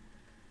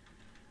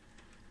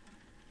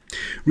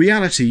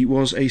 Reality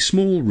was a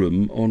small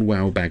room on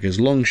Wowbagger's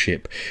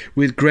longship,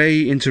 with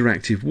grey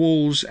interactive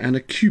walls and a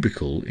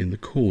cubicle in the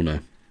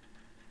corner.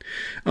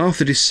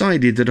 Arthur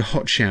decided that a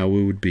hot shower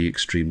would be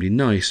extremely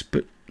nice,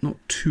 but not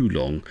too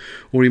long,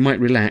 or he might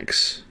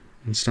relax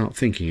and start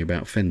thinking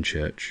about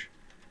Fenchurch.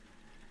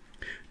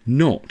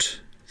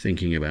 Not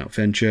thinking about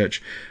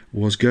Fenchurch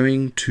was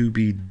going to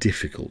be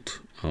difficult,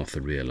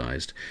 Arthur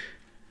realised,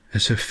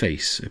 as her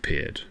face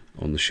appeared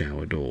on the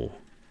shower door.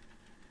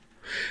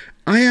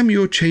 "I am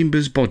your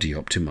chamber's body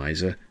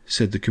optimizer,"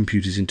 said the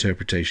computer's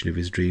interpretation of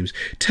his dreams.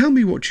 "Tell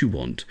me what you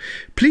want.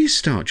 Please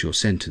start your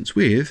sentence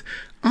with,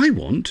 'I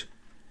want,'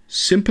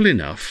 simple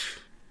enough."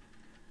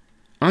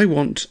 "I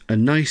want a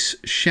nice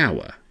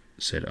shower,"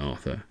 said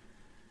Arthur,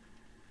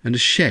 "and a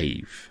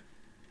shave.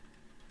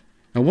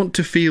 I want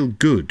to feel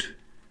good."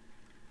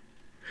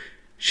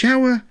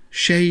 "Shower,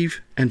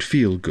 shave, and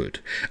feel good.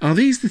 Are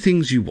these the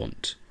things you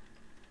want?"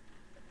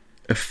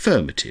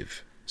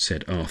 "Affirmative,"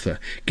 said Arthur,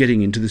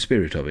 getting into the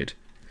spirit of it.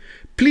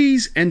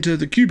 "Please enter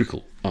the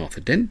cubicle,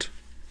 Arthur Dent."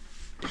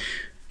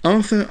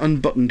 Arthur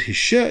unbuttoned his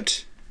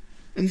shirt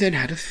and then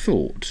had a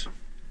thought.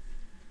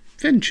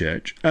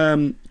 "Fenchurch,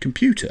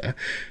 computer,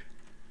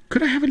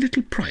 could I have a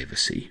little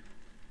privacy?"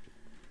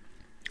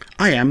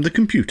 "I am the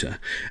computer.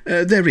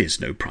 There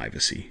is no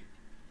privacy."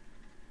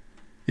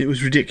 It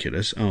was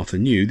ridiculous, Arthur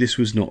knew. This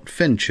was not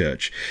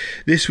Fenchurch.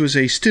 This was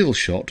a still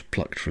shot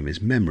plucked from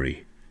his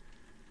memory.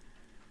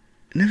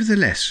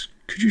 "Nevertheless,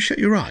 could you shut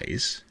your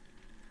eyes?"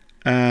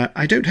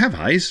 I don't have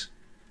eyes."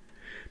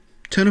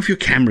 "Turn off your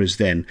cameras,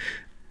 then,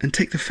 and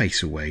take the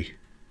face away."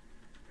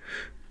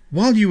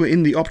 "While you were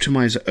in the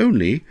optimizer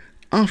only.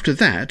 After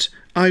that,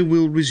 I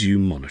will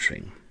resume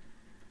monitoring."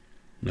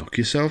 "Knock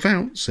yourself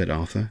out," said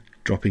Arthur,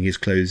 dropping his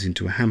clothes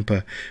into a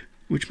hamper,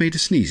 which made a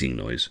sneezing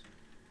noise.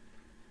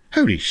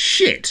 "Holy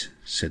shit,"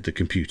 said the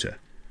computer.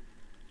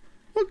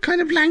 "What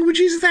kind of language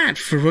is that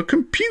for a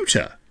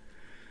computer?"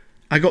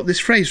 "I got this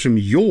phrase from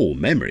your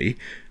memory.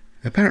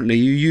 Apparently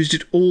you used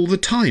it all the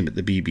time at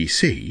the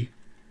BBC."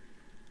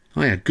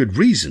 "I had good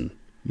reason,"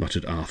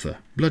 muttered Arthur.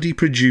 "Bloody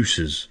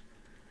producers."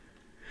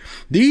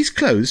 "These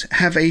clothes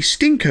have a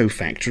stinko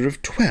factor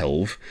of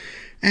 12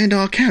 and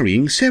are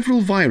carrying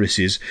several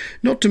viruses,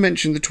 not to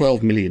mention the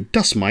 12 million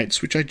dust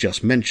mites which I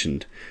just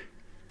mentioned.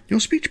 Your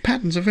speech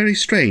patterns are very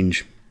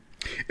strange.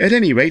 At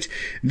any rate,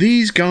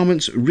 these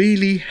garments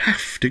really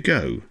have to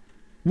go."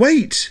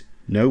 "Wait!"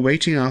 "No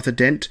waiting, Arthur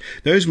Dent.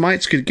 Those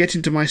mites could get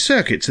into my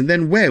circuits, and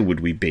then where would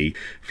we be?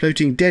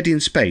 Floating dead in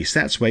space,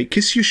 that's way.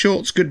 Kiss your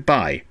shorts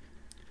goodbye."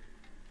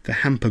 The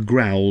hamper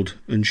growled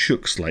and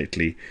shook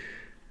slightly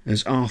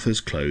as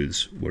Arthur's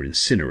clothes were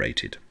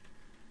incinerated.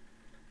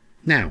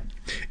 "Now,"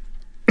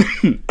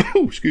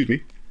 oh, excuse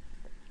me.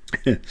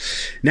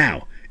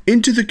 "Now,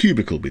 into the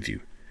cubicle with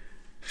you.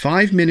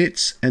 5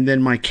 minutes, and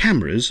then my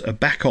cameras are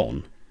back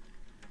on."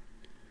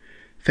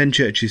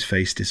 Fenchurch's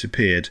face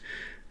disappeared,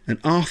 and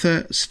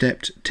Arthur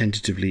stepped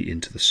tentatively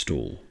into the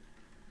stall.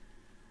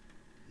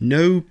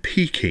 "No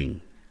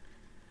peeking."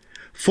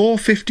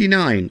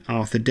 4:59,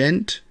 Arthur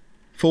Dent.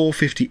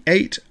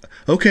 4:58.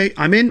 "OK,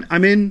 I'm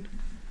in.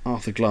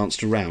 Arthur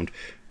glanced around.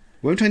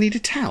 "Won't I need a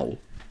towel?"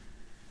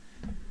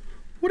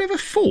 "Whatever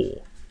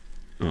for?"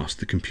 asked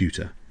the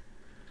computer.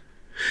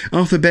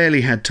 Arthur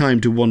barely had time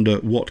to wonder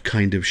what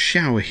kind of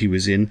shower he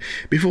was in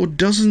before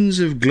dozens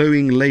of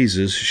glowing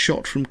lasers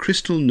shot from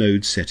crystal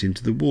nodes set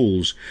into the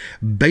walls,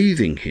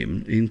 bathing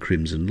him in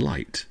crimson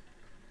light.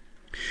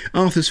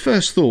 Arthur's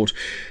first thought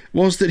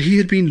was that he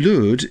had been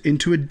lured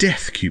into a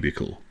death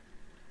cubicle,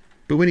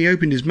 but when he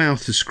opened his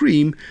mouth to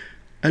scream,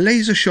 a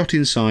laser shot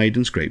inside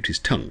and scraped his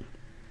tongue.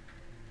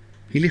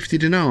 He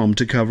lifted an arm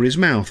to cover his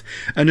mouth,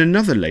 and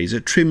another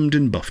laser trimmed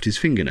and buffed his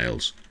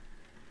fingernails.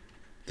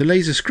 The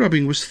laser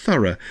scrubbing was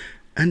thorough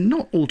and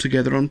not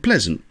altogether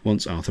unpleasant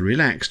once Arthur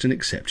relaxed and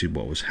accepted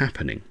what was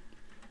happening.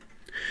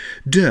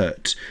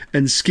 Dirt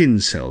and skin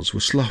cells were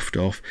sloughed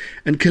off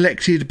and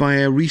collected by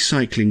a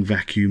recycling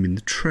vacuum in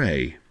the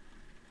tray.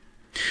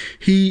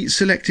 He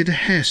selected a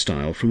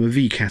hairstyle from a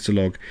V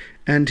catalogue,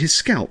 and his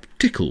scalp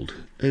tickled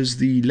as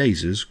the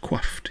lasers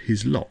coiffed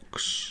his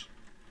locks.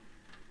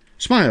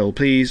 "Smile,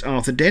 please,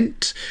 Arthur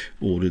Dent,"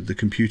 ordered the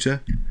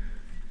computer.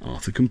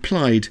 Arthur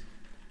complied,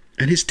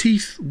 and his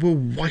teeth were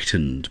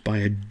whitened by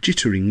a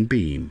jittering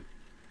beam.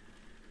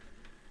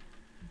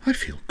 "I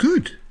feel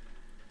good,"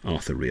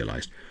 Arthur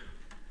realised.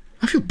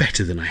 "I feel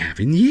better than I have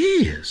in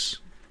years."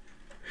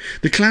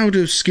 The cloud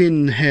of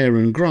skin, hair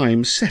and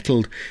grime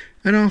settled,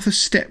 and Arthur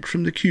stepped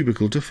from the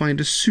cubicle to find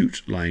a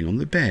suit lying on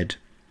the bed.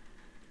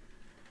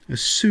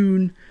 As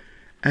soon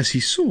as he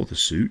saw the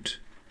suit,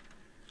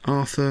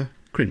 Arthur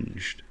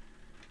cringed.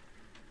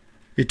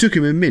 It took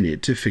him a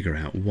minute to figure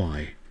out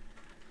why.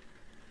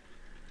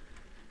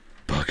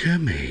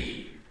 "Bugger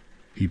me,"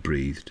 he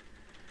breathed.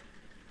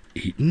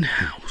 "Eaton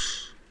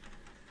House."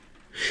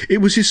 It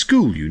was his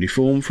school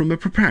uniform from a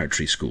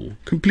preparatory school,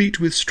 complete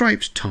with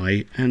striped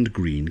tie and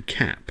green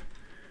cap.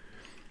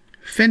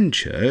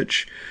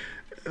 Fenchurch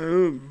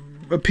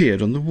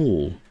appeared on the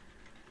wall.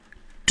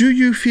 "Do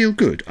you feel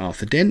good,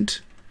 Arthur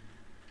Dent?"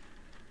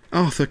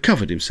 Arthur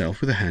covered himself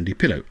with a handy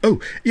pillow.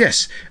 "Oh,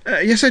 yes.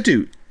 Yes, I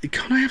do.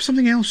 Can't I have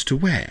something else to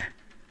wear?"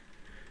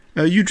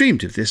 "You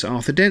dreamed of this,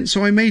 Arthur Dent,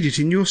 so I made it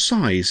in your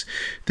size.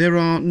 There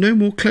are no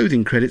more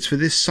clothing credits for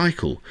this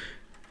cycle.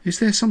 Is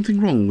there something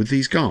wrong with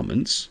these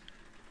garments?"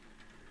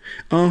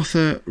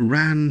 Arthur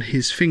ran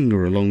his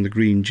finger along the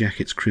green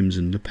jacket's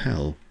crimson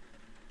lapel.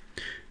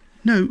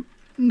 "No,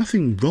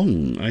 nothing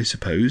wrong, I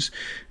suppose.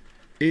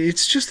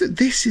 It's just that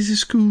this is a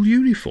school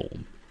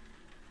uniform."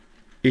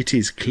 "It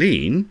is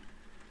clean."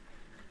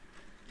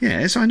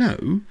 "Yes, I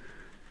know.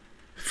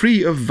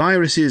 Free of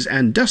viruses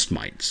and dust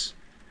mites."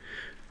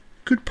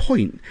 "Good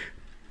point,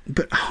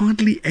 but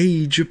hardly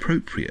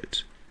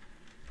age-appropriate.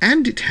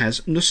 And it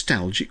has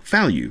nostalgic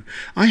value.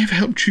 I have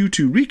helped you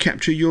to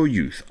recapture your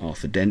youth,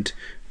 Arthur Dent.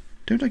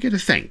 Don't I get a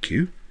thank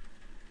you?"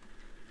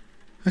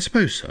 "I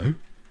suppose so."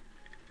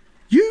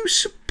 "You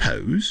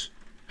suppose?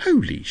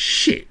 Holy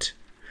shit!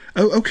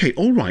 Oh, OK,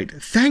 all right,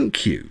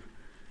 thank you."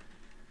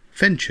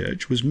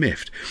 Fenchurch was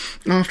miffed.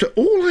 "After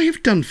all I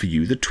have done for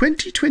you, the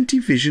 20/20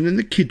 vision and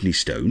the kidney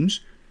stones—"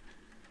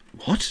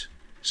 "What?"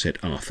 said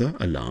Arthur,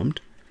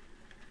 alarmed.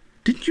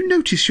 "Didn't you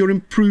notice your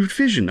improved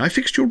vision? I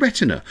fixed your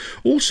retina.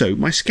 Also,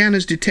 my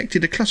scanners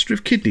detected a cluster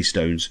of kidney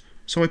stones,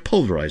 so I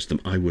pulverised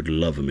them. I would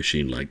love a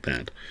machine like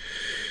that."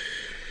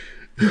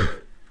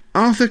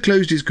 Arthur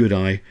closed his good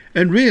eye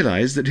and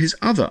realised that his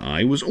other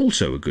eye was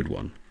also a good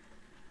one.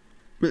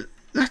 "But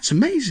that's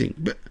amazing.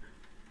 But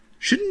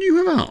shouldn't you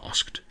have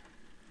asked?"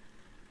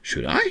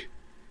 "Should I?"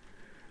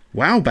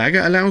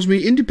 "Wowbagger allows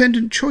me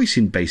independent choice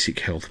in basic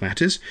health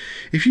matters.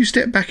 If you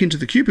step back into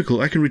the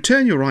cubicle, I can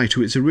return your eye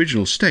to its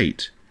original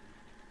state."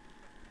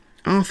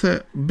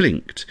 Arthur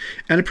blinked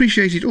and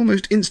appreciated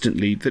almost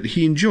instantly that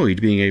he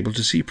enjoyed being able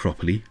to see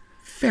properly.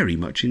 Very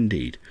much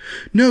indeed.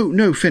 No,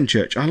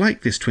 Fenchurch, I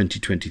like this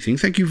 20/20 thing.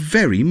 Thank you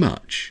very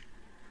much."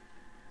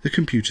 The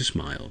computer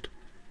smiled.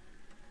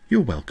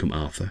 "You're welcome,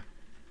 Arthur."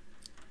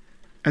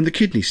 "And the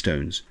kidney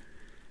stones?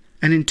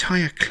 An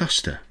entire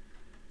cluster.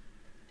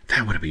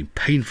 That would have been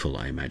painful,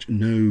 I imagine."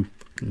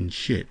 "No,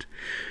 shit.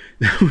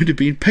 That would have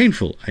been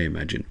painful, I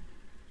imagine.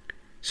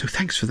 So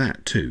thanks for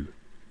that, too."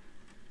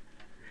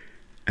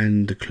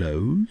 "And the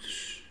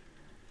clothes?"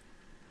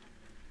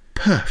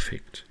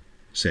 "Perfect,"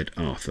 said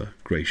Arthur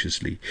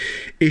graciously.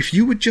 "If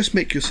you would just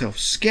make yourself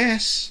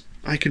scarce,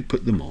 I can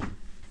put them on."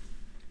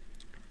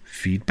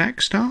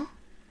 "Feedback star?"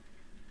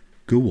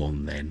 "Go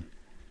on, then."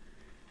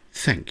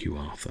 "Thank you,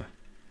 Arthur."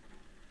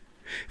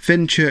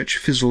 Fenchurch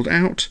fizzled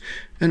out,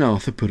 and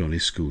Arthur put on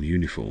his school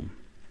uniform.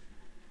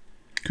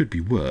 Could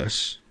be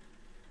worse,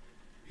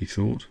 he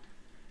thought.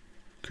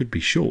 Could be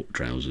short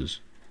trousers.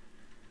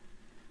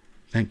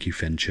 "Thank you,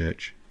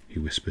 Fenchurch," he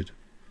whispered.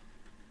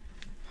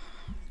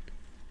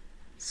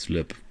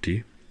 Slurp of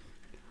tea.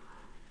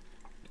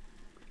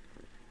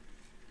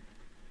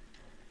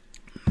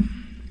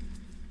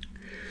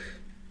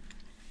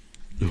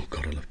 Oh,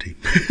 God, I love tea.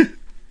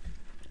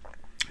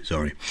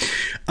 Sorry.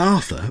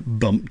 Arthur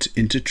bumped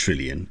into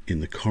Trillian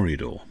in the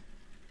corridor.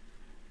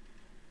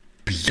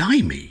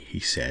 "Blimey," he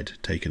said,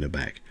 taken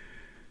aback.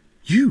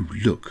 "You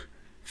look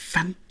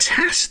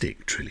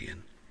fantastic,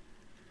 Trillian."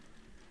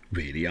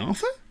 "Really,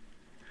 Arthur?"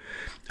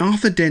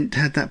 Arthur Dent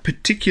had that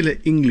particular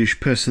English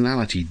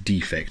personality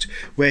defect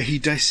where he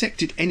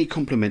dissected any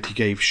compliment he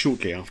gave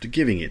shortly after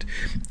giving it,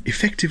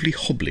 effectively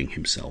hobbling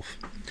himself.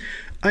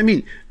 "I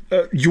mean,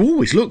 you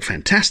always look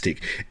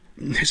fantastic.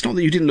 It's not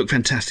that you didn't look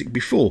fantastic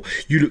before.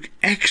 You look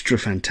extra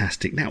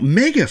fantastic now.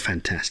 Mega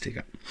fantastic,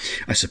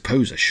 I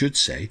suppose I should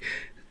say,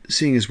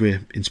 seeing as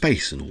we're in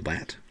space and all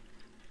that."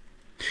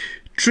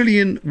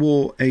 Trillian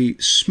wore a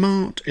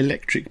smart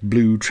electric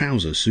blue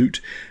trouser suit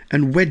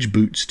and wedge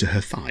boots to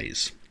her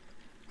thighs.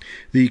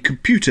 "The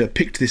computer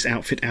picked this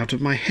outfit out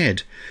of my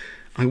head.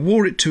 I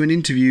wore it to an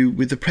interview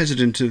with the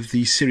president of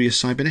the Sirius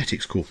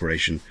Cybernetics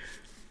Corporation.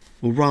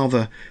 Or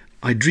rather,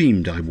 I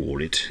dreamed I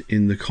wore it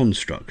in the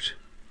construct."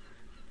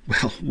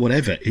 "Well,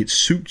 whatever, it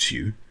suits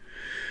you."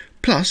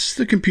 "Plus,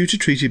 the computer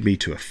treated me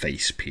to a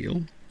face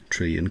peel,"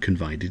 Trillian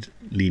confided,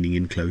 leaning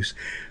in close,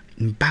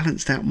 "and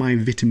balanced out my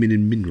vitamin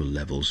and mineral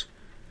levels.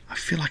 I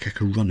feel like I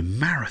could run a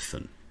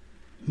marathon."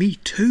 "Me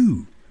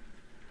too."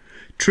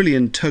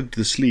 Trillian tugged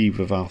the sleeve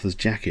of Arthur's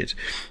jacket.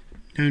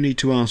 "No need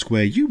to ask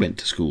where you went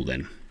to school,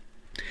 then."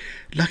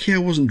 "Lucky I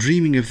wasn't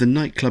dreaming of the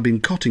nightclub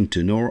in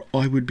Cottington, or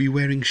I would be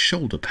wearing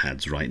shoulder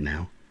pads right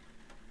now."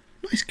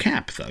 "Nice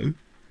cap, though."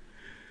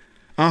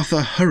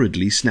 Arthur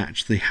hurriedly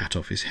snatched the hat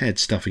off his head,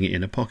 stuffing it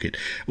in a pocket.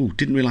 "Oh,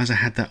 didn't realise I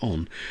had that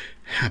on.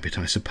 Habit,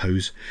 I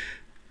suppose.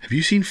 Have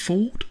you seen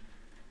Ford?"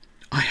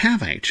 "I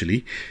have,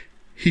 actually.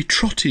 He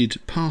trotted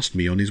past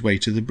me on his way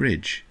to the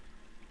bridge."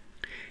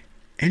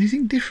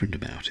 "Anything different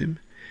about him?"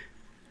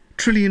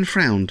 Trillian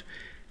frowned.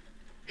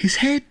 His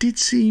hair did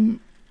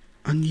seem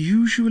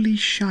unusually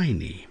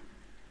shiny.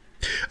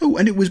 "Oh,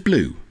 and it was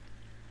blue."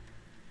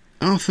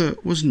 Arthur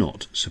was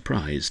not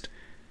surprised.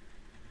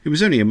 It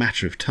was only a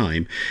matter of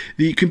time.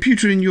 "The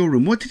computer in your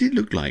room, what did it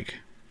look like?"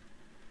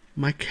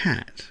 My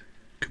cat,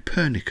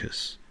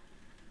 Copernicus.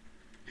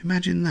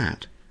 Imagine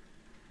that.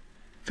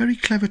 Very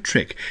clever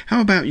trick.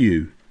 How about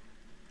you?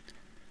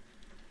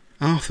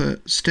 Arthur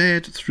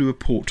stared through a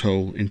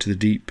porthole into the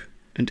deep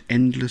and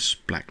endless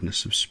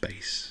blackness of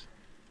space.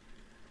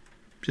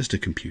 Just a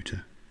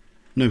computer.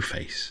 No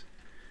face.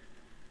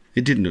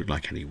 It didn't look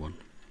like anyone.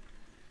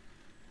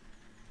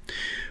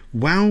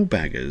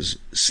 Wowbagger's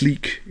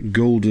sleek,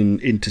 golden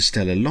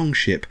interstellar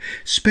longship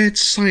sped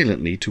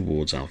silently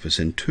towards Alpha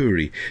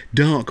Centauri,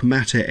 dark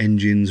matter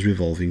engines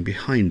revolving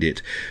behind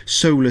it,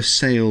 solar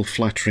sail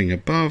fluttering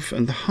above,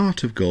 and the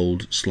heart of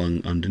gold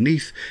slung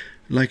underneath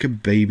like a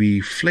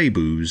baby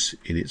flayboos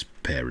in its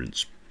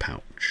parent's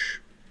pouch.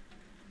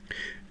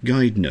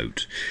 Guide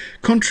note.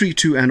 Contrary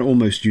to an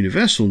almost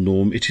universal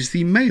norm, it is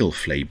the male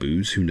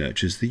flayboos who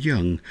nurtures the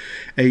young.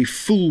 A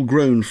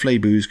full-grown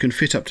flayboos can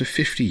fit up to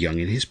 50 young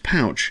in his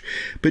pouch,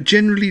 but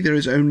generally there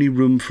is only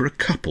room for a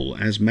couple,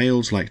 as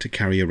males like to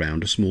carry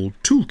around a small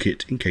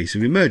toolkit in case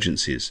of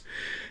emergencies,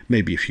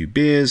 maybe a few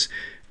beers,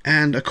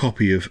 and a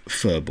copy of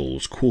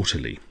Furball's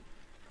Quarterly.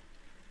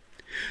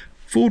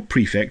 Ford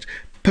Prefect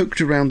poked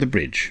around the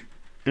bridge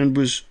and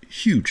was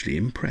hugely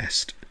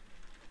impressed.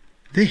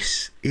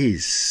 This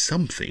is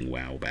something,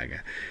 Wowbagger.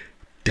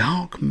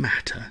 Dark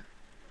matter.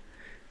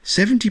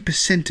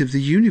 70% of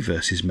the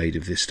universe is made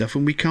of this stuff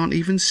and we can't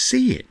even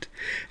see it.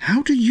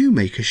 How do you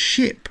make a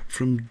ship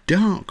from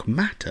dark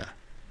matter?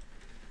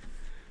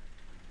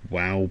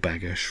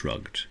 Wowbagger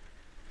shrugged.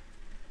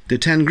 The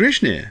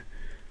Tangrishnir.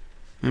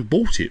 I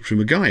bought it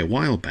from a guy a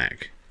while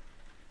back.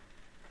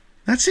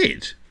 That's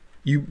it?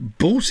 You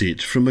bought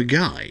it from a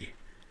guy?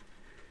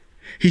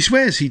 He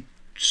swears he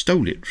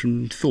stole it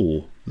from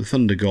Thor, the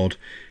thunder god.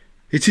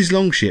 It's his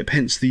longship,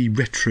 hence the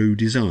retro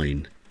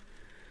design.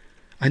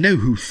 I know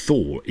who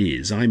Thor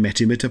is. I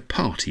met him at a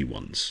party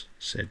once,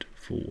 said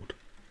Ford.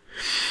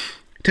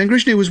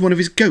 Tangrishnir was one of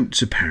his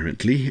goats,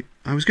 apparently.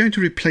 I was going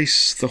to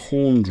replace the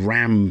horned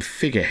ram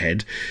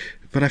figurehead,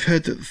 but I've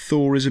heard that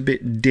Thor is a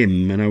bit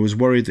dim, and I was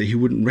worried that he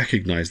wouldn't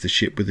recognise the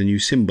ship with the new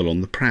symbol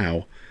on the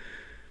prow.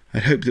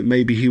 I'd hoped that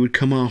maybe he would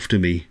come after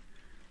me,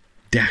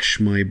 dash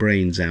my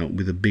brains out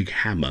with a big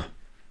hammer.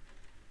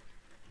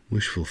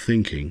 Wishful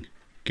thinking,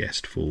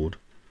 guessed Ford.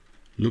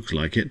 Looks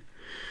like it.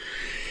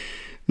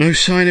 No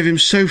sign of him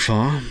so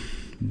far.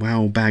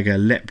 Wowbagger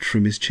leapt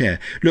from his chair.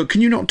 Look,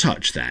 can you not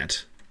touch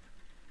that?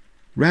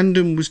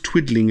 Random was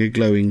twiddling a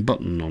glowing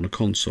button on a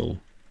console.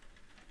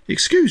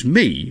 Excuse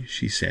me,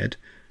 she said,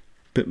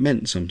 but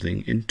meant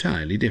something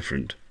entirely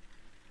different.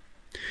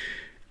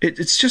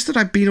 It's just that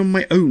I've been on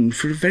my own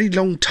for a very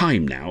long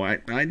time now.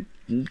 I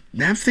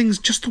have things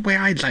just the way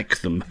I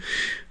like them.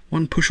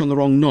 One push on the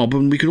wrong knob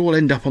and we could all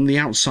end up on the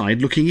outside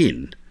looking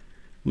in,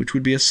 which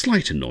would be a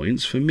slight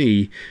annoyance for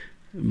me,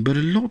 but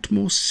a lot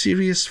more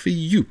serious for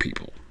you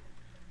people.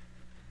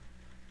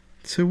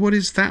 So what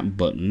is that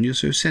button you're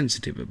so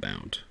sensitive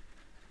about?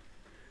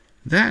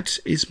 That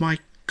is my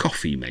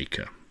coffee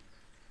maker.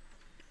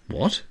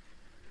 What?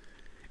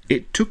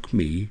 It took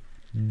me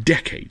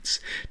decades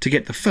to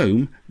get the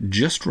foam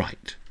just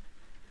right.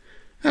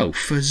 Oh,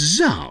 for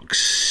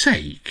Zark's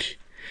sake!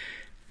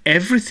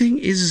 Everything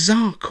is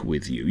Zark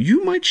with you.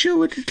 You might show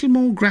a little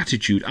more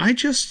gratitude. I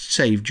just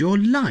saved your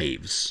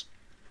lives.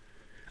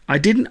 I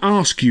didn't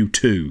ask you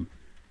to,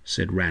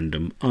 said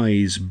Random,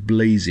 eyes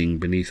blazing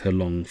beneath her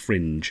long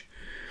fringe.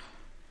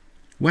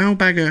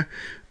 Wowbagger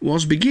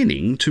was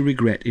beginning to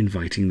regret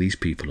inviting these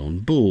people on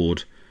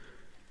board,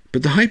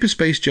 but the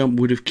hyperspace jump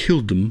would have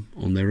killed them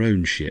on their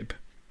own ship.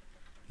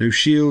 No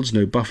shields,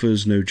 no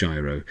buffers, no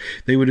gyro.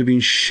 They would have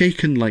been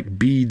shaken like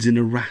beads in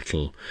a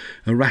rattle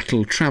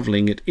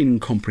travelling at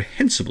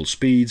incomprehensible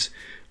speeds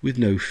with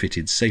no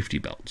fitted safety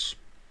belts.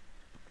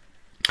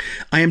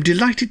 I am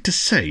delighted to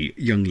say,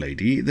 young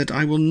lady, that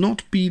I will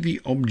not be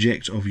the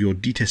object of your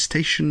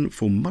detestation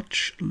for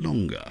much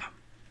longer.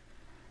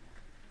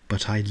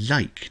 But I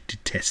like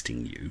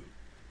detesting you,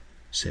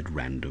 said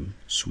Random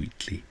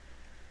sweetly.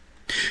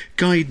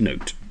 Guide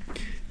note.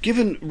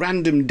 Given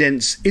Random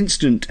Dent's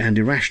instant and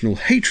irrational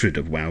hatred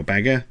of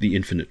Wowbagger the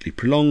Infinitely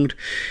Prolonged,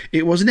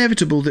 it was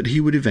inevitable that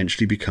he would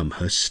eventually become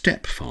her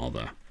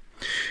stepfather.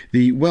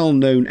 The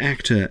well-known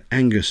actor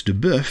Angus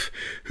DeBoeuf,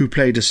 who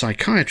played a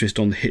psychiatrist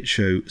on the hit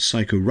show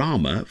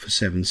Psychorama for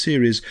 7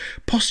 series,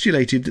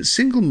 postulated that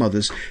single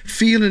mothers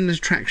feel an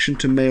attraction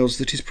to males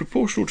that is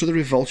proportional to the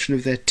revulsion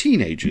of their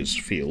teenagers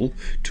feel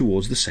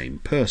towards the same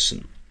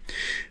person.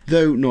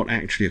 Though not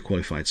actually a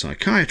qualified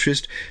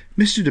psychiatrist,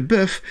 Mr.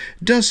 DeBoeuf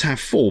does have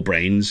 4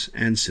 brains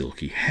and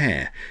silky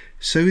hair,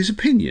 so his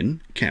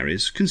opinion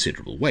carries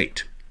considerable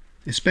weight,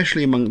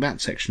 especially among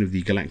that section of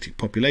the galactic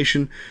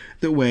population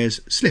that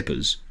wears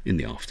slippers in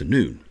the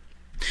afternoon.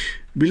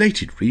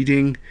 Related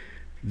reading: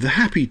 The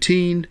Happy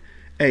Teen,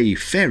 A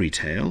Fairy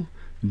Tale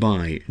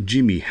by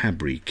Jimmy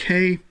Habry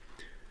K.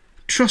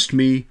 Trust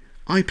Me,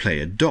 I Play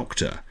a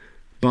Doctor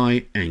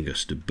by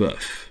Angus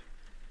DeBoeuf.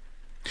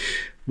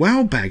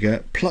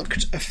 Wowbagger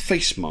plucked a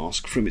face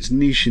mask from its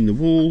niche in the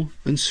wall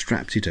and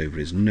strapped it over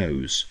his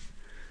nose.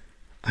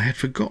 I had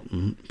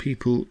forgotten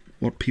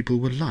what people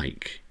were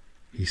like.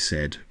 he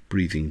said,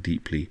 breathing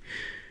deeply.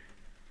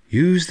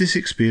 Use this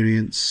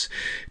experience.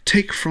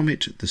 Take from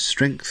it the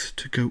strength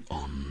to go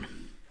on.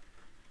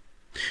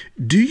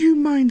 Do you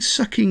mind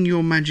sucking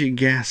your magic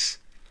gas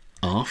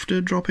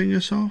after dropping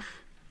us off?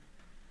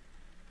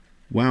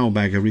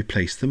 Wowbagger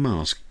replaced the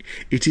mask.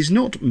 It is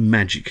not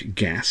magic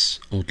gas,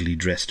 oddly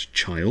dressed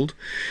child.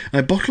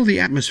 I bottle the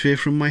atmosphere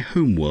from my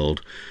home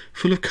world,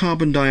 full of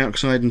carbon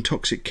dioxide and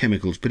toxic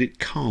chemicals, but it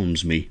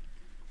calms me.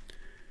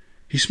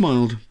 He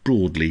smiled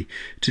broadly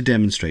to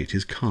demonstrate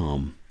his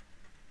calm.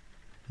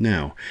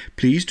 Now,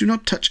 please do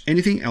not touch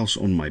anything else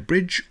on my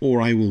bridge,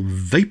 or I will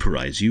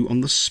vaporize you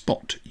on the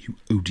spot, you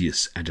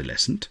odious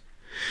adolescent.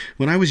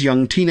 When I was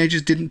young,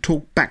 teenagers didn't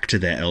talk back to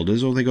their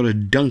elders, or they got a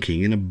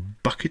dunking in a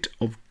bucket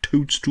of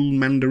toadstool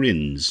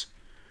mandarins.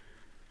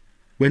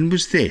 When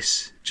was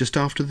this? Just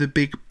after the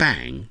Big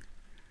Bang?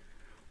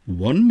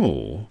 One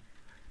more.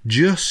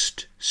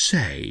 Just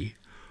say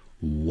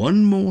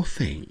one more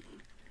thing.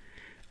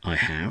 I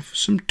have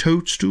some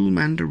toadstool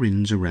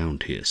mandarins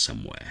around here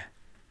somewhere.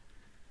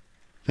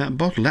 That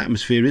bottled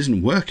atmosphere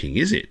isn't working,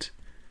 is it?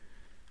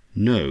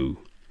 No,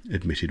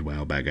 admitted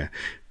Wowbagger.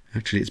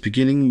 Actually, it's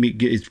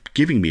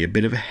giving me a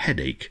bit of a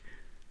headache.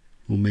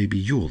 Or maybe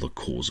you're the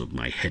cause of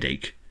my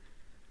headache.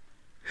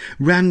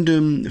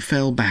 Random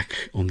fell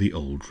back on the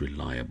old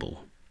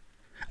reliable.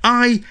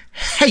 I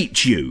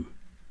hate you,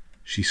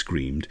 she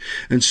screamed,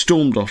 and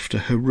stormed off to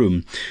her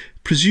room,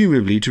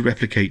 presumably to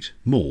replicate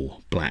more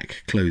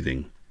black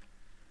clothing.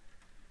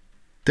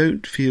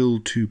 Don't feel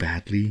too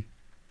badly,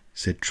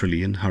 said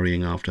Trillian,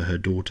 hurrying after her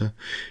daughter.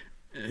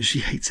 She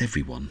hates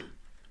everyone.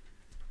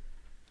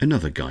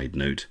 Another guide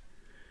note.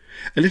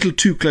 A little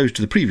too close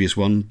to the previous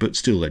one, but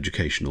still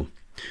educational.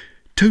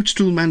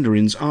 Toadstool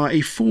mandarins are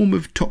a form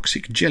of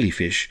toxic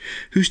jellyfish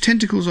whose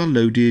tentacles are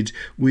loaded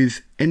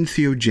with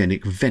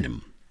entheogenic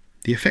venom.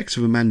 The effects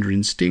of a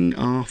mandarin sting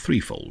are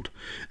threefold.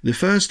 The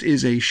first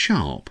is a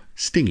sharp,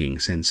 stinging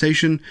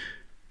sensation.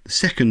 The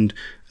second,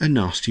 a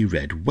nasty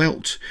red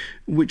welt,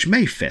 which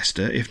may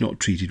fester if not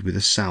treated with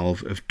a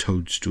salve of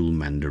toadstool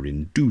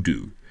mandarin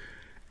doo-doo.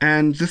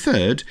 And the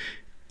third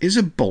is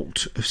a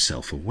bolt of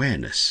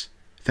self-awareness,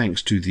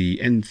 thanks to the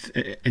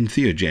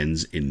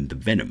entheogens in the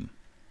venom.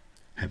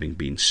 Having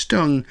been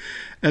stung,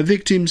 a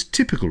victim's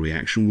typical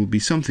reaction will be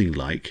something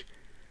like,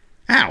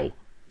 Ow!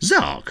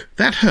 Zark!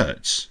 That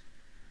hurts!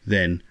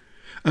 Then,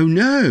 Oh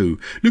no!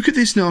 Look at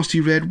this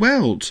nasty red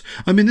welt!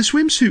 I'm in the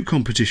swimsuit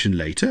competition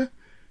later!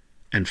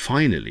 And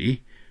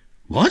finally,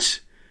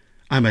 What?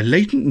 I'm a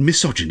latent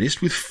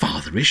misogynist with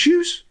father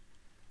issues?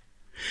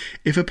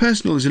 If a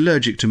person is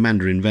allergic to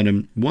mandarin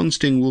venom, one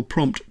sting will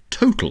prompt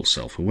total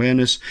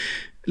self-awareness,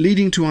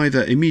 leading to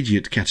either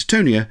immediate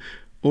catatonia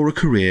or a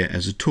career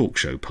as a talk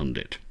show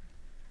pundit.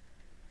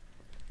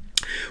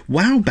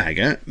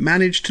 Wowbagger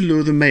managed to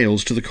lure the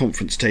males to the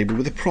conference table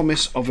with a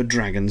promise of a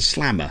dragon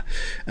slammer,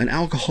 an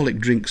alcoholic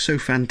drink so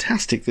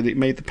fantastic that it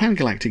made the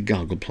Pangalactic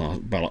Gargle Try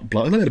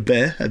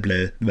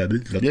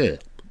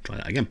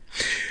that again.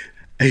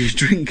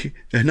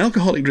 An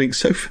alcoholic drink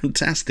so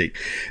fantastic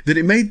that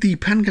it made the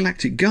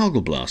Pangalactic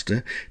Gargle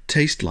Blaster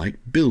taste like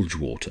bilge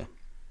water.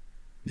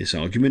 This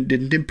argument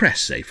didn't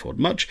impress Zaphod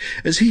much,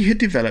 as he had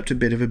developed a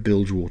bit of a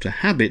bilge water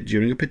habit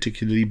during a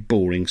particularly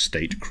boring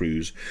state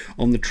cruise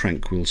on the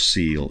tranquil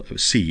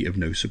sea of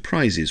no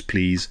surprises,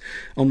 please,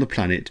 on the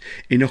planet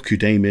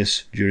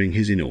Inocudamus during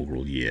his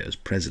inaugural year as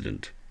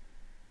president.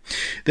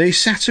 They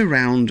sat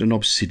around an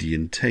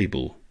obsidian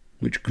table,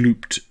 which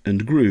glooped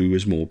and grew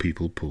as more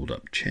people pulled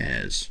up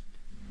chairs.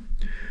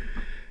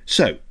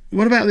 So,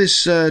 what about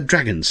this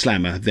dragon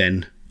slammer,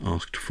 then?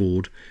 Asked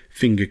Ford,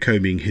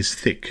 finger-combing his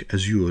thick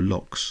azure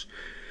locks.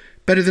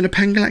 Better than a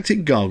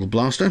Pangalactic Gargle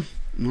Blaster?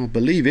 I'll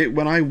believe it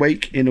when I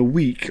wake in a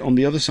week on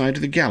the other side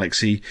of the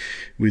galaxy,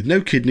 with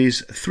no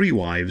kidneys, 3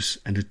 wives,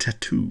 and a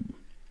tattoo.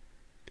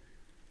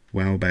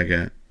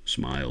 Wowbagger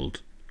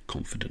smiled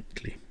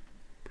confidently.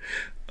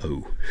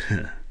 Oh,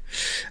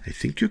 I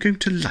think you're going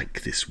to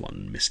like this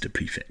one, Mr.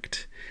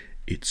 Prefect.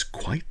 It's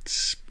quite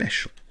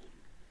special.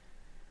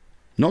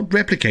 Not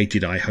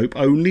replicated, I hope,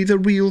 only the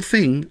real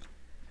thing.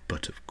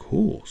 But of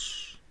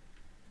course.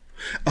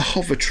 A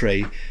hover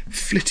tray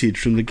flitted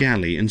from the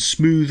galley and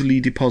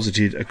smoothly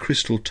deposited a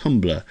crystal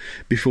tumbler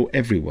before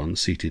everyone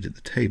seated at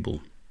the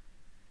table.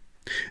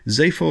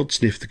 Zaphod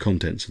sniffed the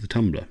contents of the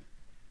tumbler.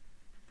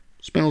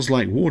 Smells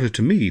like water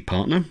to me,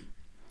 partner.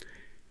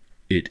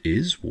 It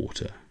is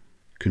water,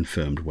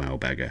 confirmed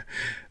Wowbagger.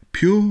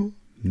 Pure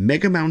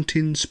Mega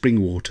Mountain spring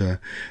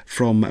water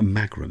from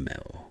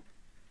Magramel.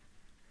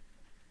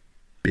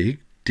 Big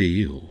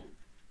deal.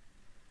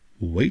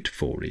 Wait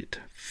for it,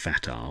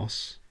 fat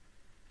ass.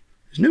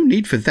 There's no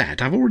need for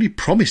that. I've already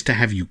promised to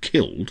have you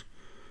killed.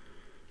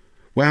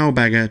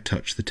 Wowbagger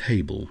touched the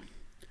table,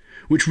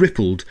 which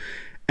rippled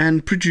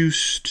and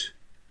produced...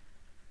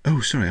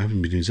 Oh, sorry, I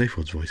haven't been doing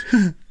Zaphod's voice.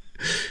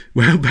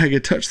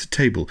 Wowbagger touched the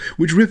table,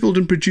 which rippled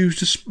and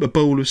produced a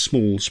bowl of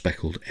small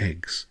speckled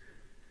eggs.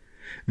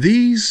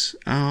 These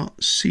are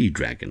sea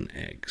dragon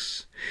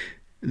eggs.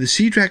 The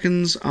sea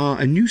dragons are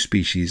a new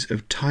species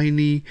of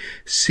tiny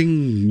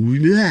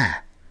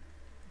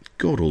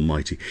God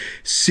almighty.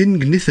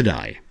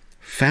 Syngnithidae,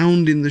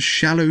 found in the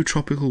shallow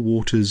tropical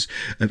waters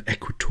of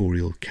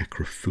equatorial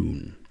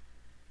Cacrifoon.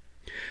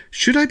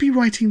 Should I be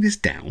writing this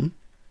down?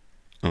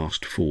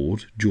 Asked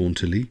Ford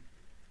jauntily.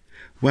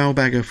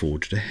 Wowbagger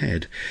forged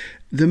ahead.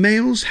 The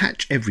males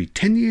hatch every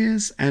 10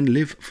 years and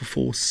live for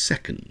 4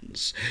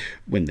 seconds.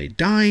 When they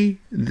die,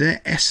 their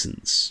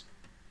essence,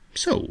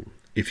 soul,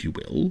 if you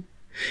will,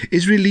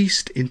 is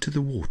released into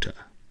the water.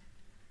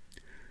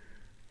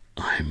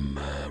 I'm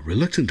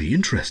reluctantly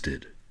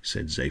interested,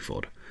 said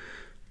Zaphod.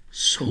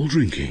 Soul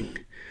drinking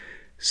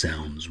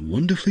sounds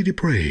wonderfully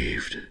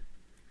depraved.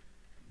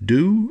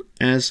 Do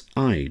as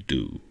I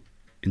do,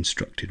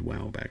 instructed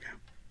Wowbagger.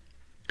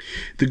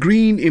 The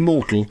green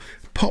immortal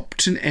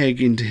popped an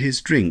egg into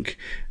his drink,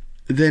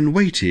 then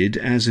waited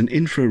as an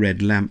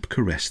infrared lamp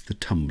caressed the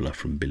tumbler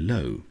from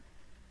below.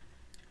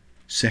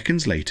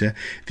 Seconds later,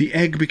 the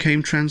egg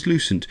became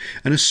translucent,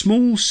 and a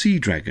small sea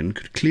dragon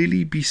could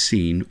clearly be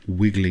seen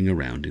wiggling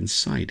around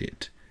inside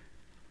it.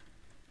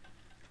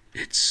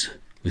 It's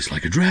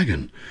like a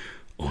dragon,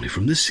 only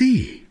from the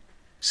sea,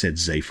 said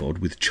Zaphod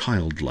with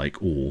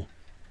childlike awe.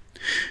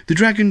 The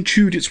dragon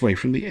chewed its way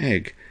from the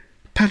egg,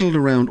 paddled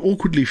around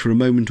awkwardly for a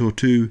moment or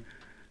two,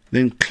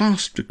 then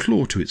clasped a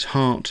claw to its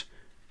heart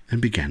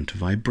and began to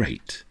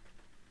vibrate.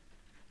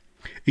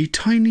 A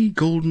tiny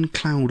golden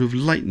cloud of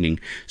lightning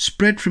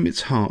spread from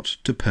its heart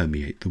to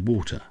permeate the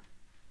water.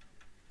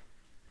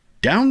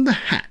 "Down the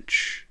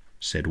hatch,"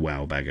 said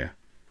Wowbagger,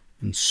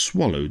 and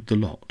swallowed the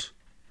lot.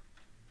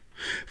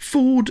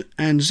 Ford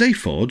and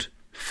Zaphod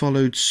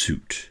followed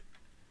suit,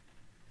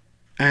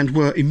 and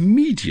were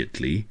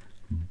immediately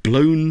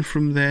blown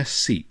from their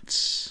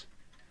seats.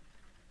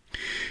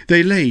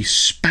 They lay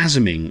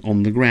spasming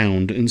on the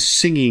ground and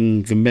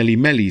singing the Melly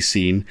Melly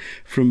scene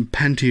from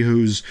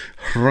Pantheau's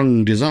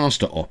Hrung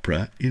Disaster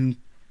Opera in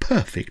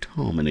perfect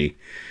harmony.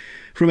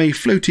 From a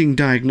floating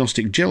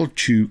diagnostic gel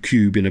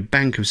cube in a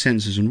bank of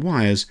sensors and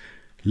wires,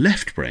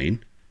 Left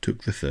Brain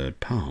took the third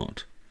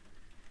part.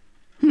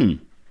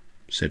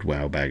 Said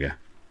Wowbagger.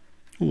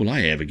 All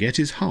I ever get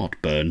is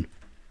heartburn.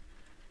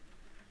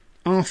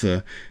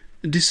 Arthur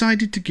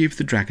decided to give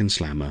the Dragon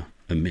Slammer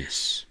a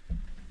miss.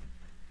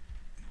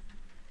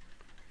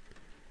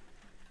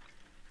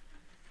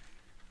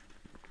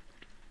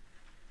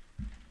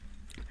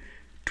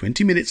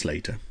 "20 minutes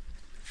later,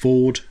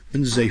 Ford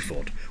and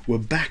Zaphod were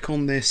back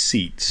on their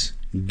seats,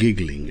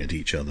 giggling at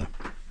each other.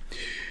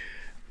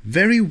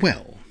 "Very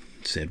well,"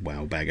 said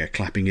Wowbagger,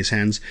 clapping his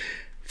hands.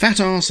 "Fat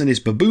Arse and his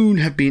baboon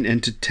have been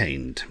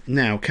entertained.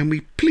 Now, can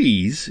we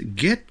please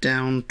get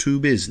down to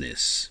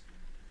business?"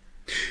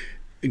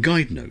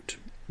 Guide note.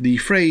 The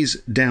phrase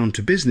 "down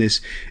to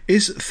business"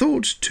 is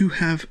thought to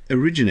have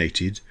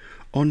originated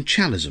on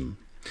Chalism,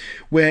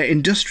 where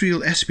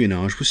industrial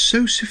espionage was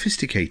so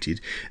sophisticated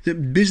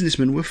that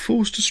businessmen were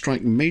forced to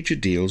strike major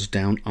deals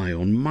down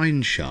ion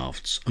mine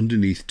shafts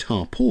underneath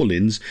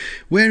tarpaulins,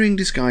 wearing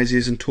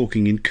disguises and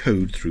talking in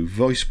code through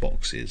voice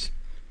boxes.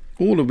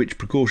 All of which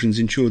precautions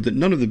ensured that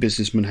none of the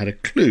businessmen had a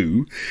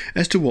clue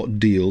as to what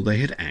deal they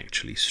had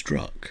actually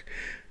struck.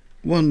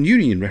 One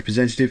union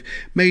representative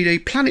made a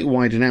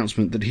planet-wide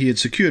announcement that he had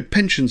secured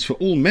pensions for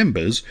all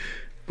members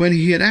when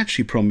he had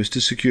actually promised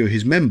to secure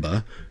his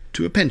member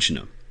to a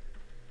pensioner.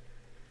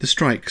 The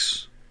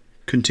strikes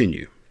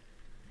continue.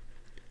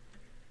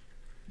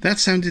 That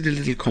sounded a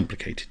little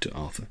complicated to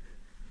Arthur.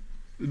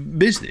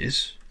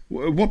 "Business?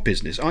 What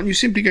business? Aren't you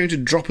simply going to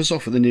drop us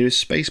off at the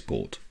nearest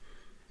spaceport?"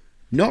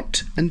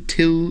 "Not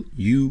until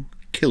you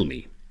kill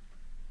me."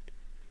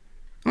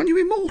 "Aren't you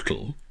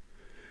immortal?"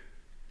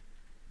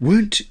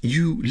 "Weren't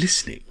you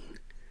listening?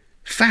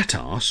 Fat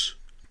Arse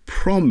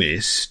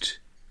promised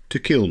to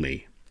kill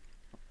me."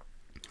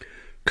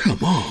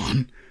 "Come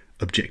on,"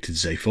 objected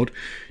Zaphod.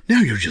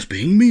 "Now you're just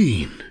being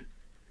mean."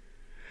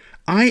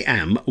 "I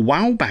am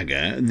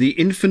Wowbagger the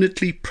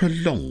Infinitely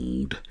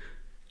Prolonged.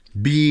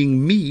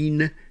 Being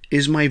mean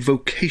is my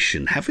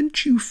vocation.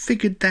 Haven't you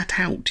figured that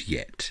out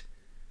yet?"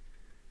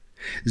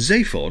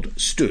 Zaphod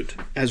stood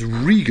as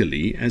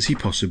regally as he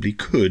possibly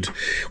could,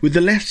 with the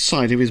left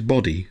side of his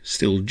body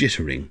still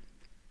jittering.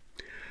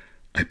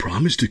 "I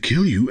promised to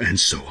kill you, and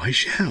so I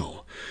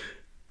shall.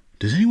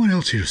 Does anyone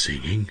else hear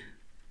singing?"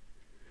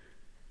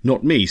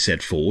 "Not me,"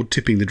 said Ford,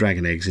 tipping the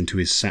dragon eggs into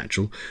his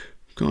satchel.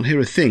 "Can't hear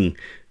a thing,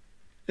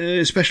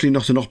 especially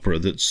not an opera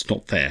that's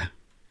not there."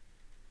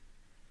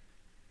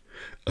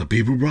 "A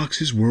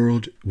Beeblebrox's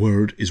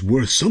word is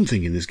worth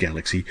something in this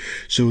galaxy,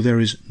 so there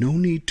is no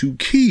need to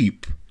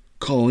keep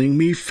calling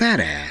me fat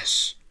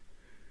ass."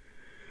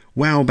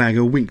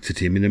 Wowbagger winked at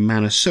him in a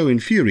manner so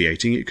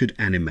infuriating it could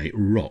animate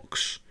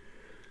rocks.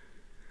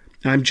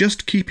 "I'm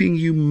just keeping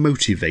you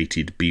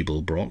motivated,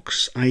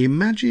 Beeblebrox. I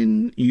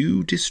imagine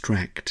you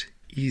distract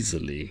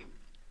easily."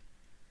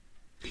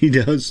 "He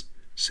does,"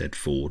 said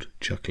Ford,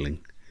 chuckling.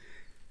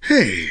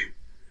 "Hey!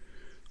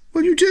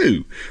 Well, you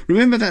do.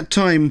 Remember that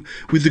time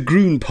with the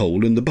groon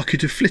pole and the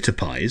bucket of flitter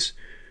pies?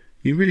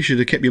 You really should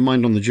have kept your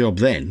mind on the job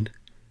then."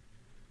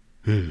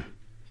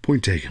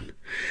 Point taken.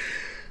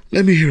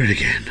 Let me hear it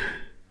again."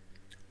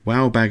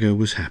 Wowbagger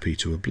was happy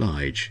to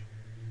oblige.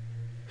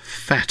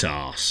 fat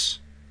ass.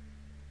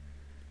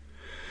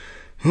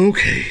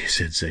 Okay,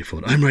 said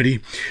Zaphod. I'm ready.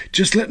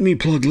 Just let me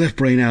plug Left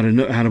Brain out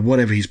of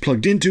whatever he's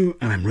plugged into,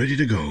 and I'm ready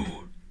to go.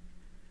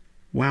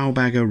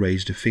 Wowbagger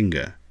raised a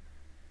finger.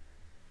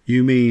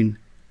 You mean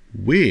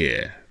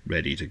we're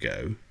ready to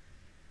go?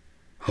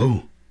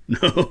 Oh,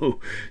 no,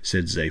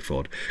 said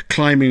Zaphod,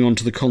 climbing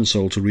onto the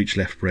console to reach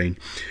Left Brain.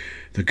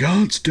 The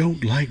gods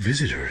don't like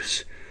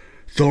visitors.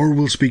 Thor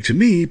will speak to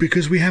me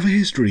because we have a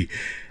history,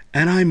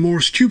 and I'm more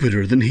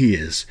stupider than he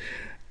is.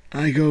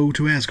 I go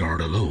to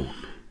Asgard alone.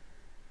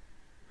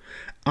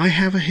 I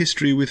have a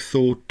history with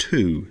Thor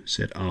too,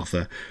 said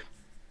Arthur.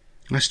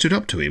 I stood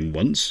up to him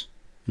once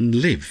and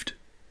lived.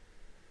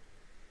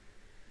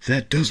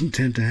 That doesn't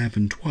tend to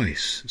happen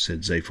twice,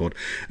 said Zaphod,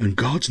 and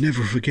gods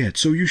never forget,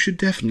 so you should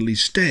definitely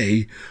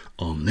stay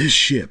on this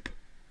ship.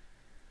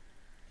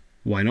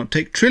 Why not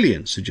take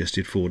Trillian,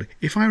 suggested Ford.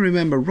 If I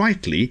remember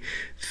rightly,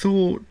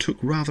 Thor took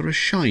rather a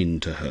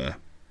shine to her.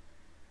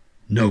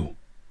 No,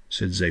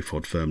 said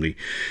Zaphod firmly.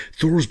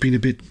 Thor's been a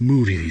bit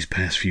moody these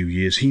past few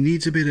years. He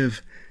needs a bit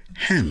of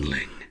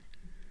handling.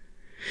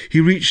 He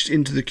reached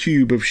into the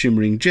cube of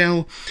shimmering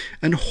gel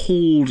and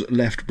hauled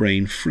Left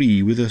Brain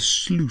free with a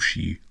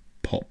slooshy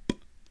pop.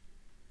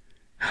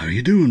 How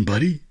you doing,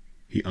 buddy?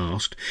 He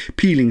asked,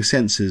 peeling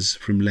sensors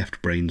from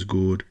Left Brain's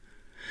gourd.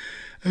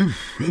 Oh,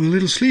 I'm a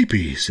little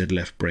sleepy, said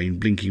Left Brain,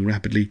 blinking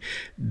rapidly.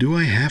 Do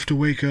I have to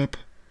wake up?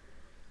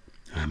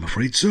 I'm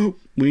afraid so.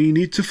 We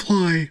need to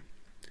fly.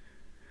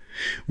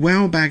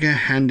 Wowbagger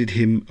handed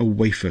him a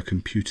wafer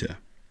computer.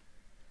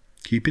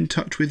 Keep in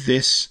touch with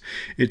this.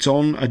 It's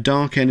on a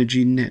dark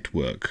energy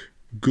network.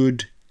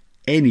 Good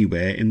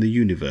anywhere in the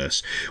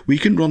universe. We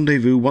can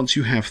rendezvous once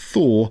you have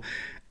Thor,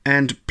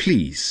 and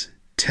please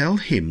tell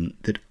him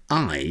that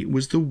I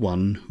was the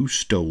one who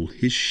stole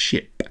his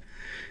ship.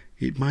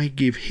 It might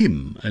give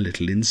him a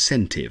little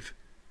incentive.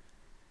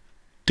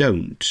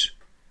 Don't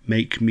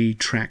make me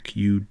track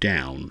you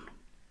down.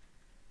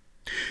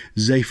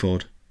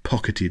 Zaphod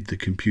pocketed the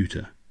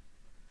computer.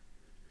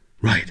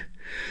 Right,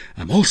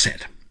 I'm all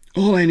set.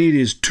 All I need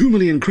is 2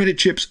 million credit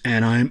chips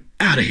and I'm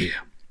out of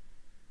here.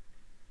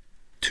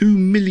 2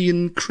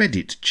 million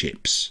credit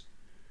chips?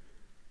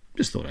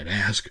 Just thought I'd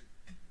ask.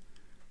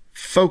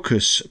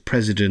 Focus,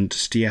 President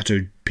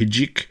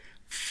Stiatopigic.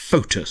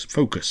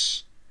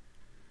 Focus.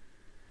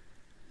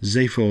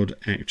 Zaphod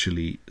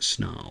actually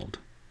snarled.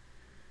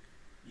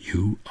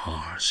 You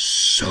are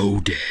so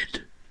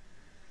dead.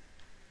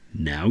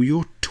 Now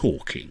you're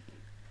talking,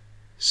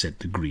 said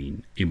the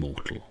green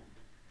immortal.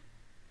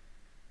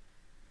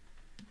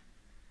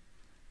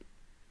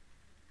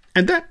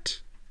 And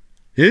that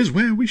is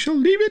where we shall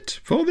leave it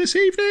for this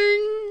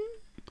evening.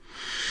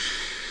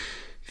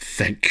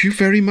 Thank you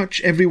very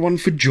much, everyone,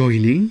 for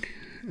joining.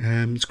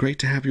 It's great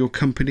to have your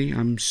company.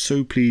 I'm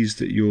so pleased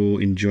that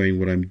you're enjoying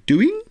what I'm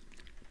doing.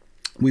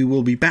 We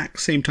will be back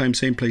same time,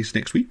 same place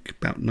next week,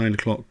 about 9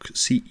 o'clock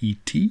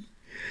CET.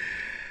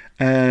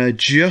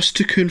 Just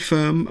to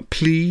confirm,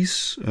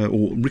 please,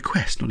 or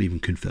request, not even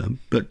confirm,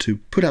 but to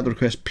put out the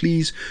request,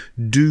 please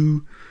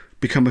do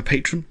become a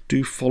patron.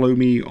 Do follow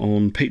me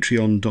on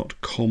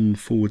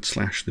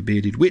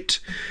patreon.com/thebeardedwit.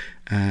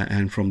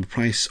 And from the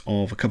price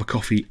of a cup of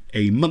coffee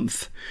a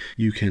month,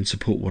 you can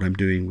support what I'm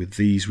doing with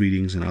these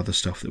readings and other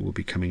stuff that will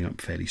be coming up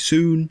fairly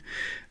soon.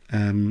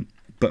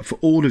 But for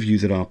all of you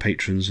that are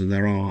patrons, and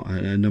there are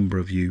a number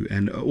of you,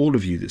 and all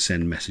of you that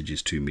send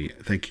messages to me,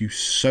 thank you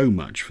so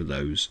much for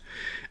those.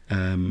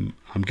 I'm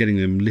getting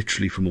them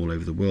literally from all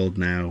over the world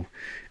now.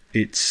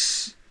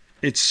 It's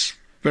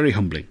very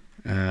humbling.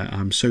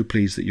 I'm so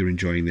pleased that you're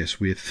enjoying this.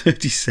 We're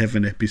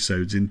 37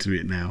 episodes into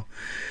it now.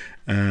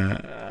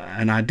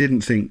 And I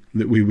didn't think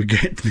that we would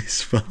get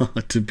this far,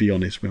 to be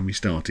honest, when we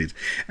started.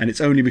 And it's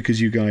only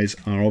because you guys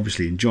are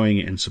obviously enjoying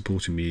it and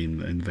supporting me in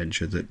the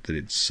venture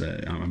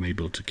that I'm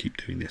able to keep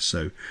doing this.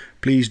 So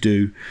please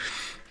do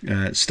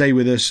stay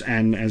with us.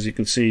 And as you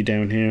can see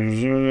down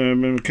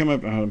here, come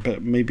up.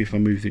 But maybe if I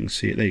move, you can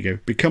see it. There you go.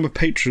 Become a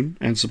patron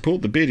and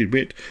support the Bearded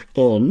Wit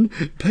on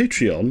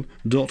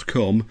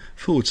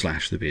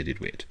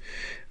patreon.com/thebeardedwit.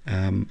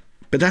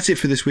 But that's it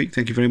for this week.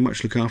 Thank you very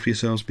much. Look after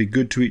yourselves. Be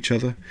good to each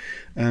other.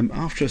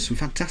 After some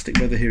fantastic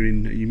weather here I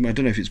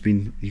don't know if it's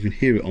been, you can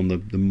hear it on the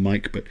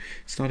mic, but it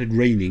started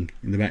raining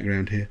in the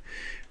background here.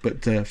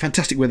 But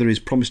fantastic weather is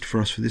promised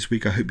for us for this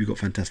week. I hope you've got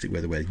fantastic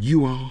weather where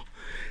you are.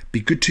 Be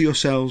good to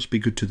yourselves. Be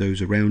good to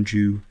those around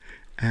you.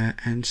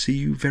 And see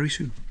you very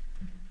soon.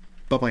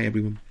 Bye-bye,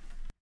 everyone.